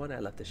pistol one. I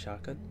left the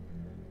shotgun.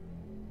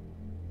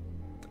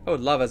 I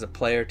would love as a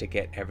player to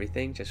get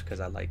everything, just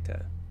because I like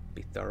to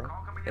be thorough.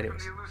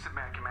 Anyways.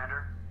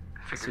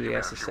 Let's see what he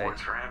has to say.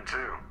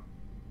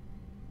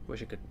 Wish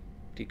you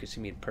could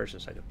see me in person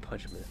so I could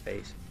punch him in the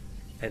face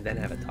and then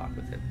have a talk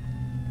with him.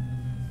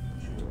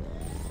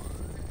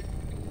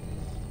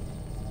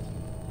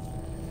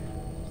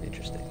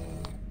 Interesting.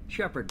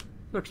 Shepard,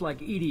 looks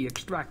like Edie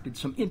extracted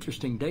some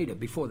interesting data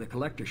before the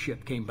collector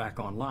ship came back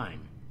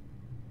online.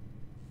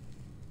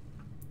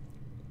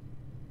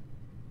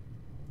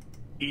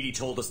 Edie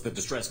told us the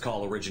distress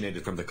call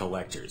originated from the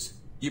collectors.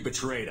 You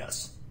betrayed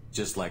us,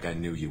 just like I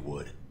knew you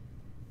would.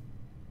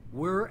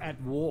 We're at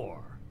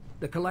war.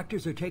 The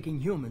collectors are taking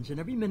humans, and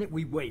every minute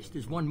we waste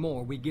is one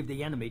more we give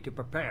the enemy to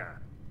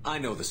prepare. I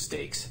know the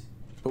stakes,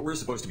 but we're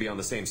supposed to be on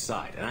the same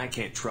side, and I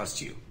can't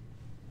trust you.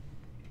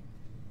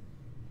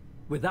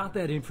 Without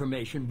that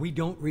information, we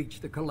don't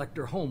reach the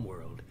collector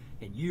homeworld,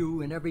 and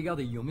you and every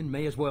other human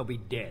may as well be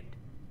dead.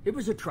 It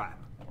was a trap,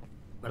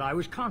 but I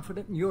was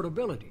confident in your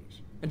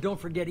abilities. And don't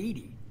forget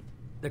Edie.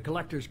 The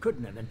collectors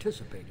couldn't have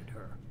anticipated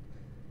her.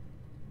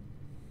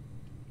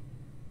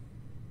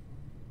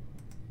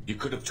 You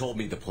could have told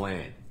me the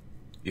plan.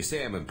 You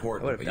say I'm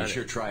important, but you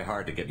sure try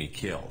hard to get me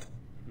killed.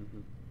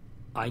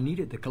 I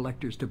needed the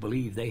collectors to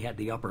believe they had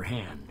the upper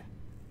hand.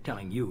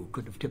 Telling you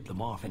could have tipped them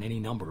off in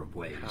any number of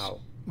ways. How?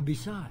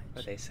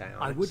 Besides,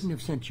 I wouldn't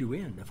have sent you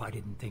in if I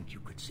didn't think you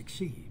could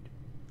succeed.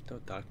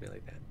 Don't talk to me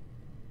like that.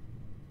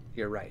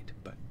 You're right,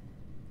 but...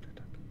 don't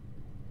talk to me.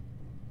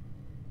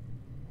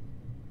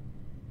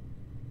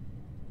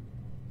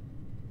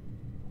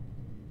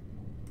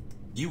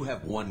 You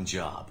have one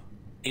job.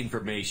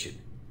 Information.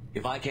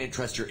 If I can't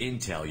trust your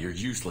intel, you're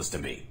useless to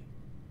me.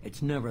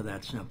 It's never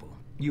that simple.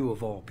 You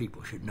of all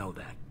people should know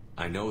that.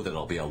 I know that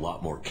I'll be a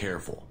lot more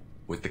careful.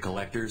 With the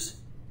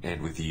collectors,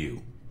 and with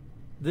you.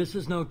 This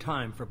is no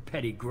time for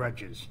petty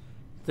grudges.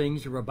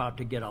 Things are about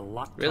to get a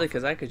lot tougher. Really?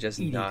 Because I could just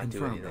Edie not do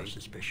confirmed anything. our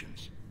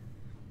suspicions.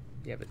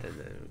 Yeah, but then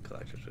the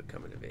collectors would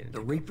come and invade. The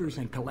Reapers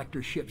and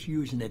collector ships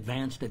use an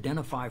advanced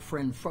identify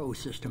friend-foe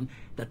system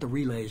that the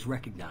relays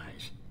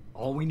recognize.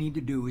 All we need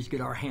to do is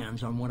get our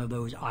hands on one of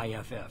those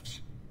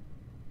IFFs.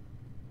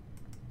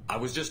 I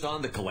was just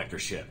on the collector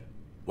ship.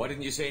 Why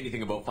didn't you say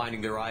anything about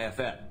finding their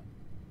IFF?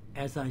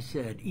 As I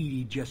said,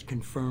 Edie just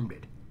confirmed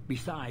it.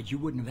 Besides, you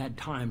wouldn't have had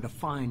time to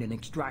find and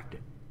extract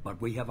it.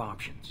 But we have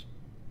options.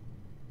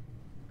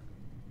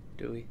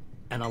 Do we?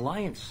 An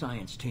Alliance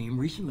science team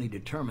recently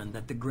determined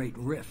that the Great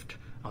Rift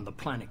on the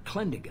planet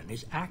Klendigan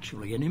is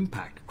actually an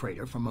impact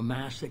crater from a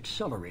mass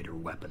accelerator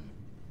weapon.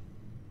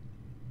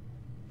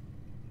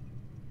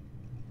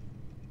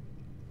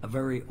 A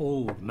very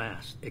old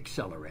mass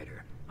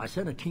accelerator. I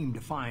sent a team to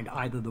find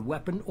either the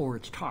weapon or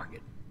its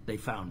target. They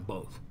found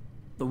both.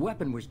 The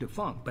weapon was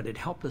defunct, but it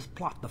helped us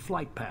plot the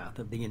flight path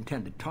of the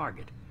intended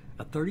target.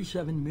 A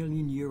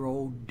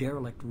 37-million-year-old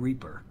derelict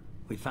Reaper.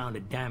 We found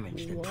it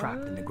damaged and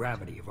trapped in the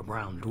gravity of a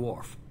brown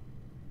dwarf.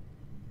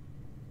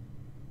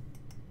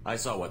 I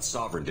saw what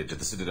Sovereign did to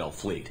the Citadel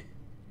fleet.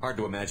 Hard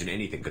to imagine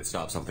anything could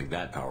stop something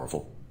that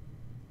powerful.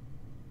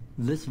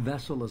 This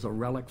vessel is a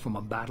relic from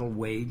a battle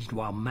waged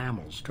while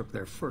mammals took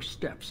their first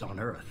steps on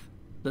Earth.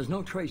 There's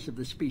no trace of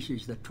the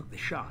species that took the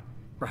shot.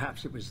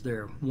 Perhaps it was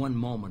their one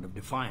moment of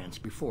defiance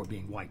before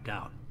being wiped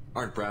out.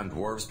 Aren't brown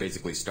dwarfs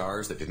basically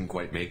stars that didn't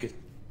quite make it?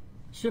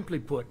 Simply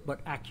put,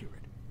 but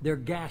accurate. They're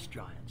gas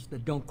giants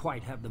that don't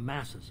quite have the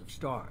masses of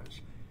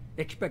stars.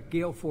 Expect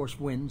gale force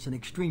winds and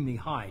extremely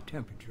high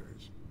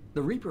temperatures.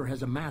 The Reaper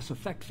has a mass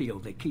effect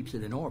field that keeps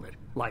it in orbit,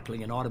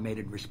 likely an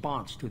automated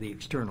response to the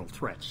external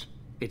threats.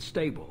 It's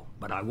stable,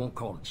 but I won't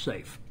call it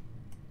safe.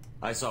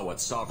 I saw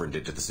what Sovereign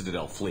did to the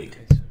Citadel fleet.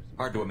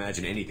 Hard to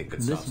imagine anything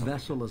could stop something. This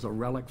vessel is a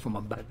relic from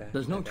a battle.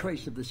 There's no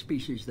trace of the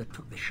species that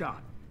took the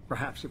shot.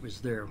 Perhaps it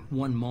was their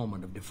one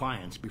moment of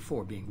defiance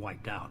before being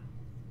wiped out.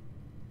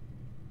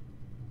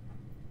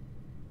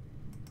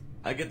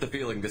 I get the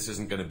feeling this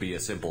isn't going to be a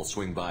simple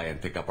swing by and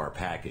pick up our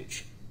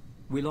package.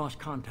 We lost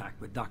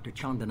contact with Dr.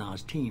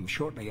 Chandana's team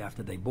shortly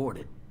after they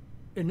boarded.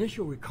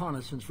 Initial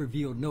reconnaissance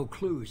revealed no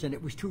clues, and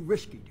it was too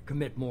risky to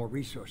commit more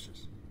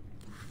resources.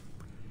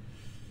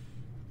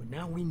 But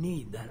now we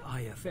need that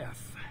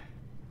IFF.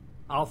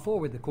 I'll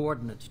forward the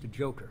coordinates to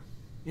Joker.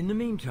 In the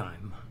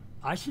meantime,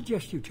 I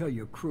suggest you tell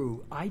your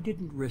crew I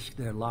didn't risk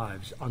their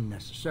lives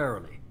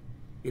unnecessarily.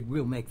 It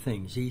will make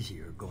things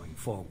easier going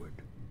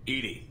forward.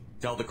 Edie,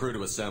 tell the crew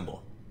to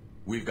assemble.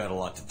 We've got a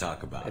lot to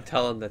talk about. And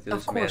tell them that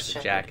this man's a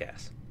Shepard.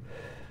 jackass.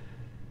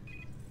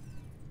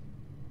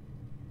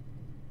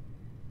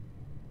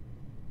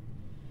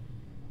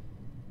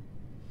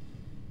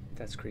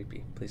 That's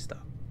creepy. Please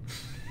stop.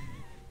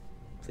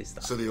 Please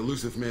stop. So the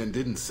elusive man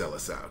didn't sell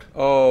us out.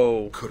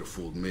 Oh. Could have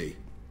fooled me.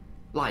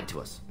 Lied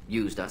to us,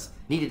 used us,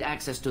 needed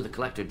access to the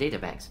collector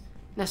databanks.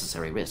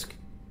 Necessary risk.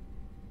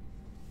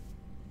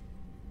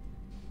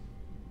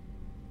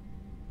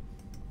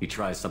 He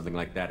tries something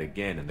like that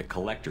again, and the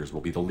collectors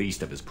will be the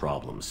least of his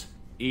problems.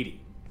 Edie,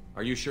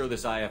 are you sure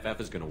this IFF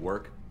is going to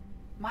work?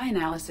 My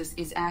analysis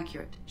is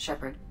accurate,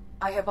 Shepard.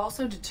 I have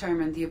also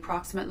determined the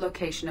approximate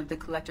location of the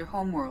collector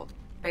homeworld,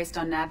 based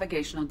on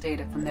navigational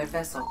data from their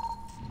vessel.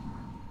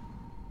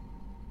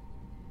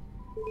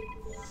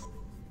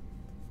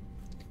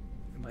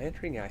 Am I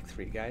entering Act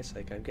 3, guys?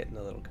 Like, I'm getting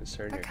a little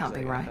concerned That here. can't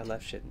 'cause be I right.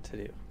 left shit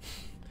to do.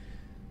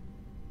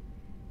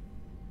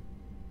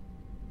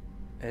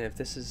 And if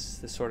this is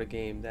the sort of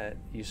game that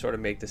you sort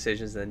of make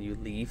decisions, then you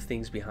leave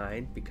things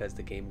behind because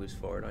the game moves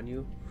forward on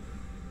you,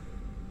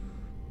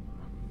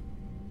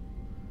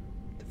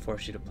 to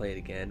force you to play it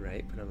again,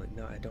 right? But I'm like,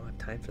 no, I don't have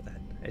time for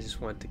that. I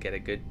just want to get a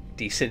good,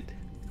 decent,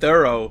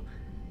 thorough,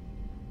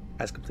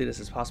 as complete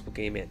as possible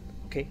game in.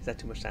 Okay, is that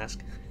too much to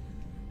ask?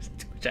 Is that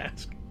too much to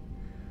ask?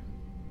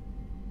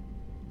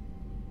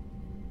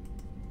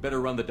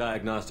 Better run the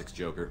diagnostics,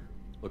 Joker.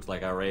 Looks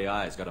like our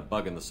AI's got a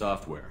bug in the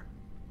software.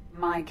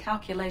 My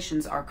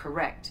calculations are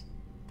correct.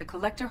 The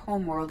collector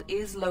homeworld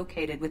is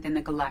located within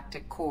the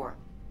galactic core.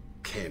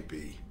 Can't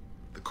be.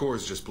 The core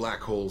is just black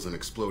holes and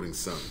exploding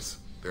suns.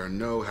 There are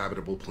no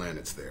habitable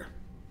planets there.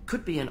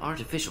 Could be an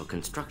artificial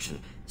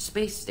construction.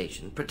 Space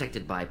station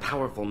protected by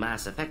powerful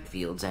mass effect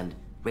fields and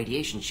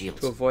radiation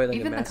shields. To avoid like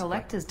Even a the mass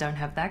collectors don't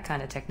have that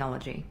kind of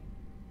technology.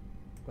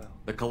 Well,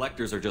 The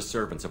collectors are just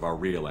servants of our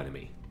real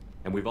enemy,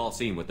 and we've all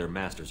seen what their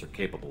masters are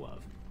capable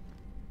of.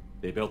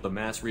 They built the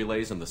mass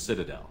relays on the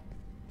Citadel.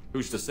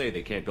 Who's to say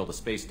they can't build a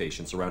space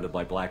station surrounded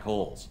by black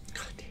holes?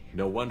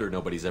 No wonder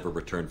nobody's ever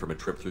returned from a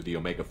trip through the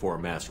Omega-4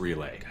 mass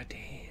relay. God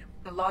damn.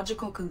 The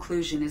logical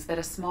conclusion is that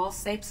a small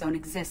safe zone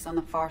exists on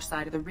the far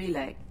side of the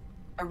relay,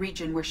 a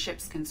region where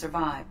ships can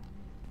survive.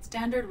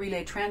 Standard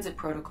relay transit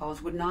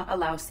protocols would not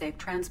allow safe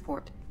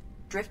transport.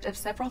 Drift of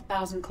several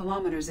thousand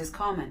kilometers is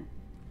common,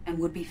 and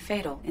would be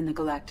fatal in the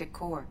galactic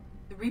core.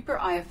 The Reaper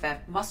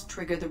IFF must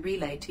trigger the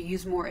relay to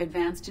use more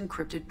advanced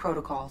encrypted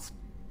protocols.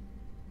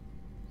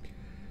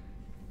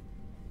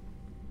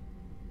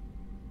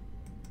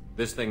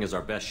 This thing is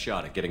our best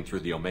shot at getting through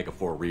the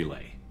Omega-4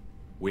 relay.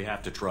 We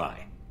have to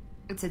try.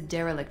 It's a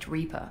derelict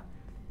Reaper.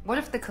 What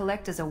if the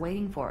collectors are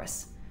waiting for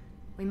us?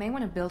 We may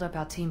want to build up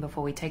our team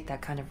before we take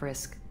that kind of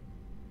risk.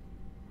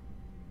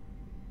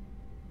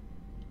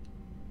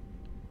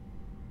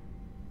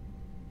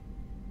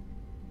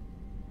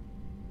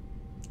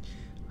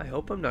 I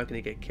hope I'm not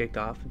going to get kicked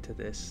off into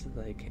this,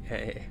 like,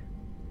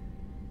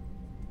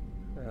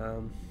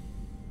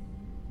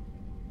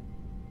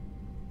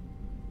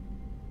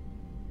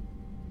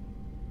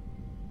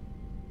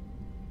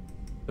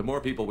 The more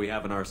people we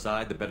have on our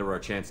side, the better our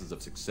chances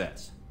of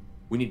success.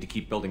 We need to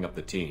keep building up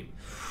the team.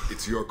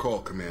 It's your call,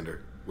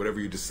 Commander.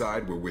 Whatever you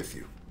decide, we're with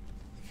you.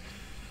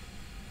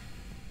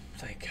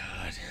 Thank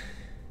God.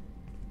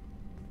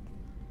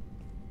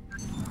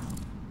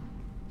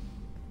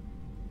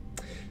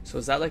 So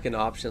is that like an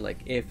option, like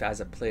if as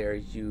a player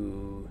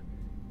you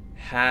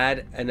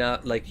had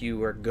enough, like you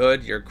were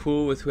good, you're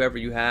cool with whoever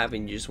you have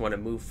and you just want to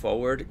move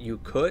forward, you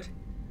could?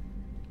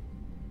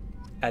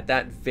 At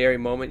that very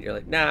moment you're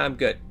like, nah, I'm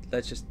good.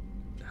 Let's just...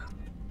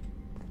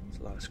 There's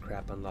a lot of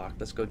crap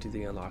unlocked. Let's go do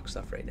the unlock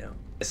stuff right now.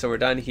 So we're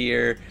done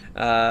here.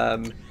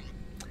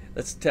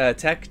 Let's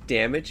tech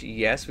damage.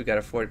 Yes, we got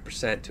a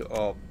 40% to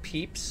all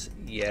peeps.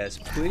 Yes,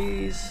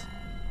 please.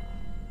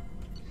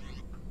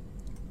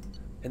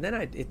 And then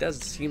it does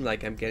seem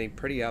like I'm getting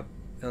pretty up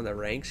on the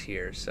ranks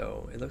here,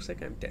 so it looks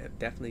like I'm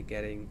definitely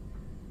getting...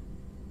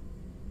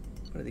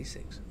 What are these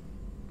things?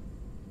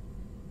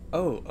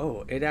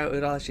 Oh,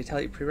 it'll actually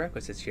tell you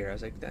prerequisites here. I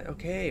was like,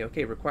 okay,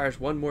 requires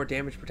 1 more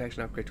damage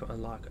protection upgrade to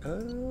unlock.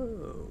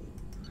 Oh,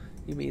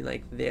 you mean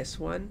like this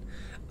one?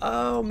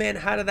 Oh man,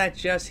 how did that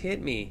just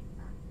hit me?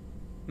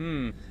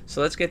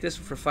 So let's get this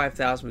one for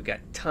 5,000. We've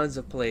got tons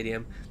of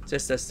palladium.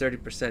 Just does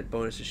 30%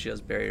 bonus to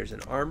shields, barriers,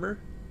 and armor.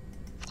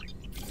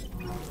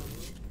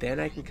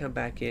 Then I can come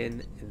back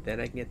in, and then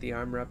I can get the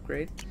armor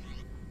upgrade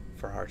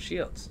for hard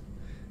shields.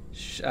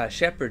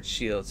 Shepherd's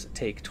shields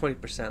take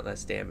 20%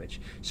 less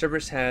damage.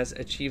 Cerberus has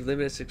achieved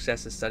limited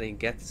success in studying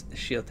Geth's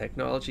shield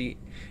technology.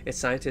 Its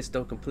scientists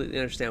don't completely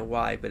understand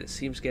why, but it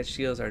seems Geth's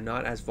shields are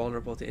not as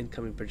vulnerable to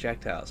incoming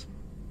projectiles.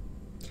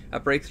 A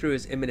breakthrough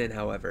is imminent,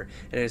 however,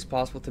 and it is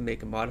possible to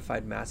make a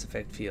modified Mass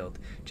Effect field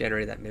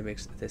generator that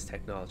mimics this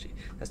technology.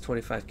 That's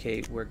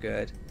 25k, we're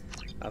good,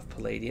 of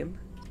palladium.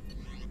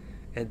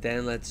 And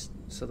then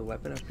so the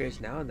weapon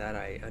upgrades, now that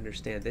I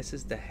understand, this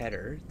is the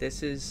header.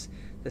 This is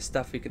the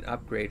stuff we can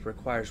upgrade.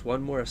 Requires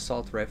 1 more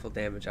assault rifle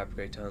damage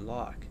upgrade to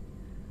unlock.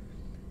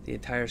 The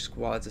entire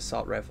squad's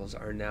assault rifles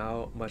are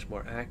now much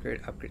more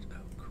accurate. Upgrade. Oh,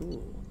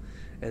 cool.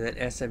 And then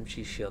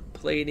SMG shield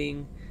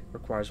plating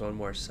requires 1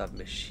 more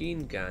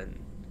submachine gun.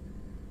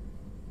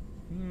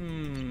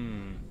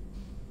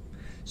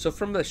 So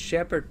from the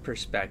Shepherd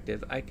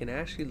perspective, I can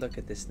actually look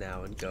at this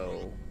now and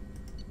go,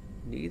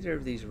 neither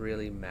of these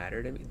really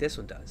mattered. I mean, this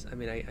one does. I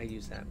mean, I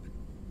use that. But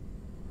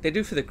they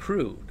do for the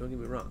crew, don't get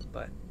me wrong,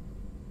 but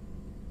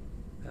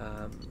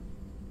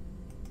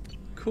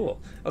cool.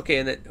 Okay,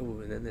 and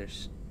then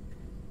there's,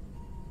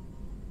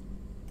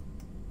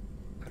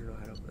 I don't know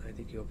how to open. I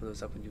think you open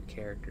those up with new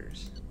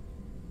characters.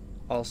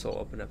 Also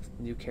open up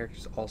new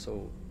characters.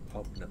 Also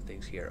open up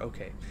things here.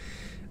 Okay,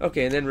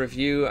 and then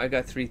review. I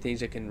got 3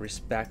 things I can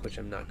respec, which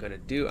I'm not going to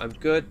do. I'm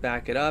good.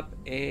 Back it up,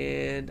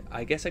 and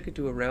I guess I could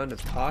do a round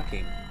of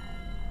talking.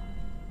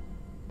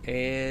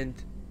 And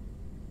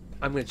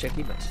I'm going to check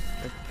emails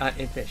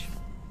and fish.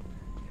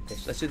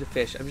 Let's do the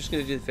fish. I'm just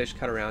going to do the fish,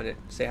 cut around it,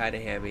 say hi to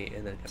Hammy,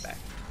 and then come back.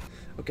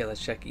 Okay,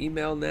 let's check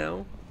email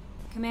now.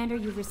 Commander,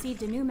 you've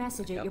received a new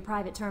message at your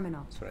private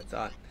terminal. That's what I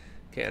thought.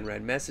 Okay,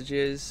 unread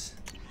messages.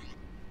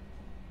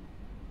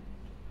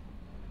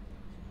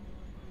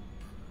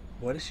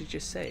 What did she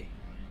just say?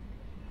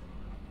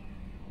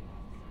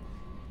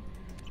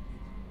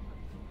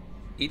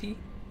 Edie?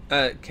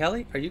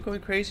 Kelly, are you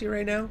going crazy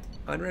right now?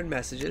 Unread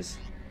messages.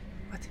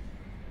 What?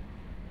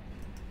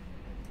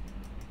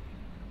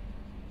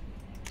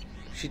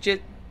 She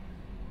just...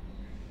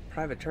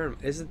 Private terminal.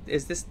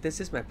 This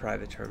is my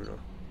private terminal.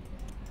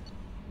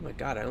 Oh my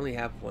god, I only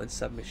have 1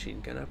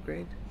 submachine gun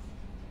upgrade?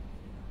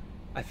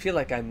 I feel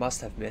like I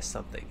must have missed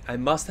something. I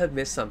must have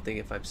missed something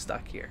if I'm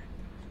stuck here.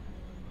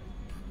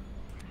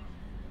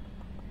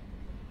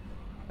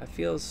 I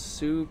feel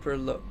super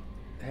low.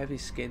 Heavy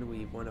skin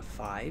weave, 1 of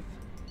 5.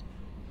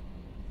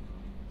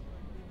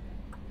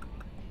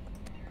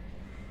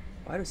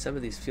 Why do some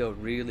of these feel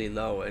really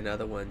low and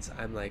other ones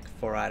I'm like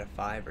 4 out of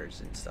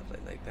 5ers and stuff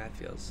like that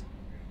feels.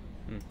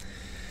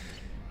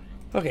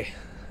 Okay,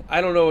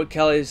 I don't know what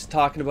Kelly's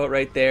talking about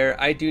right there.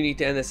 I do need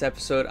to end this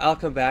episode. I'll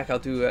come back. I'll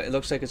do. It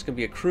looks like it's gonna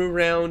be a crew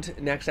round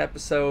next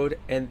episode,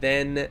 and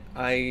then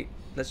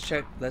let's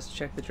check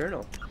the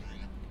journal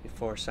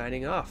before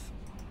signing off.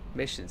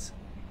 Missions.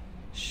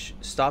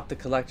 Stop the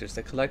collectors.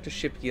 The collector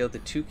ship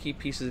yielded 2 key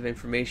pieces of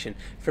information.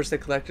 First, the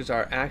collectors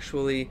are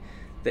actually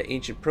the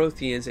ancient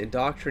Protheans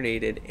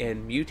indoctrinated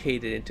and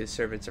mutated into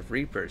servants of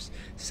Reapers.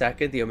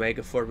 Second, the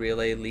Omega-4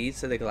 relay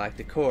leads to the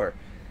galactic core.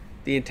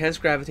 The intense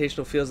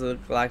gravitational fields of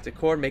the galactic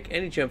core make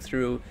any jump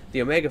through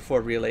the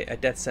Omega-4 relay a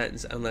death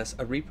sentence unless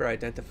a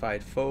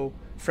Reaper-identified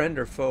friend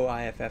or foe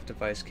IFF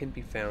device can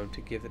be found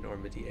to give the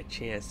Normandy a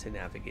chance to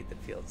navigate the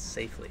field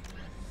safely.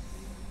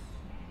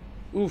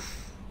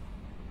 Oof.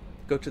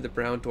 Go to the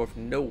brown dwarf.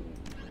 No.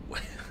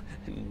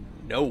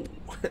 No.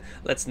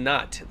 Let's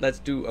not. Let's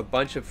do a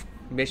bunch of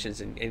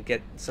missions and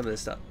get some of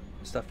this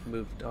stuff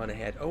moved on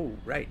ahead. Oh,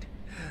 right.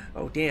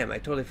 Oh, damn. I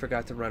totally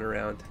forgot to run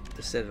around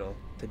the Citadel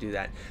to do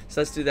that.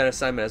 So let's do that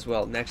assignment as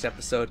well next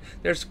episode.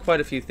 There's quite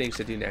a few things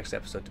to do next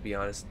episode, to be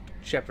honest.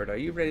 Shepard, are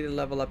you ready to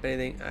level up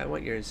anything? I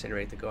want your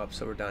incinerate to go up,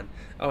 so we're done.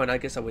 Oh, and I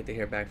guess I'll wait to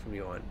hear back from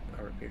you on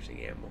armor piercing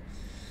ammo.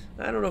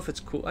 I don't know if it's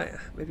cool.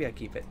 Maybe I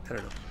keep it. I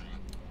don't know.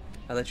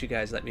 I'll let you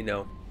guys let me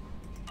know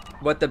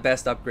what the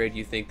best upgrade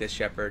you think this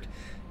Shepard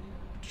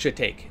should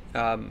take.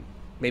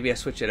 Maybe I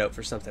switch it out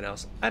for something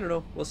else. I don't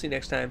know. We'll see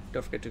next time.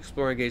 Don't forget to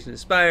explore, engage, and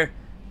inspire.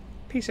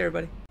 Peace,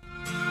 everybody.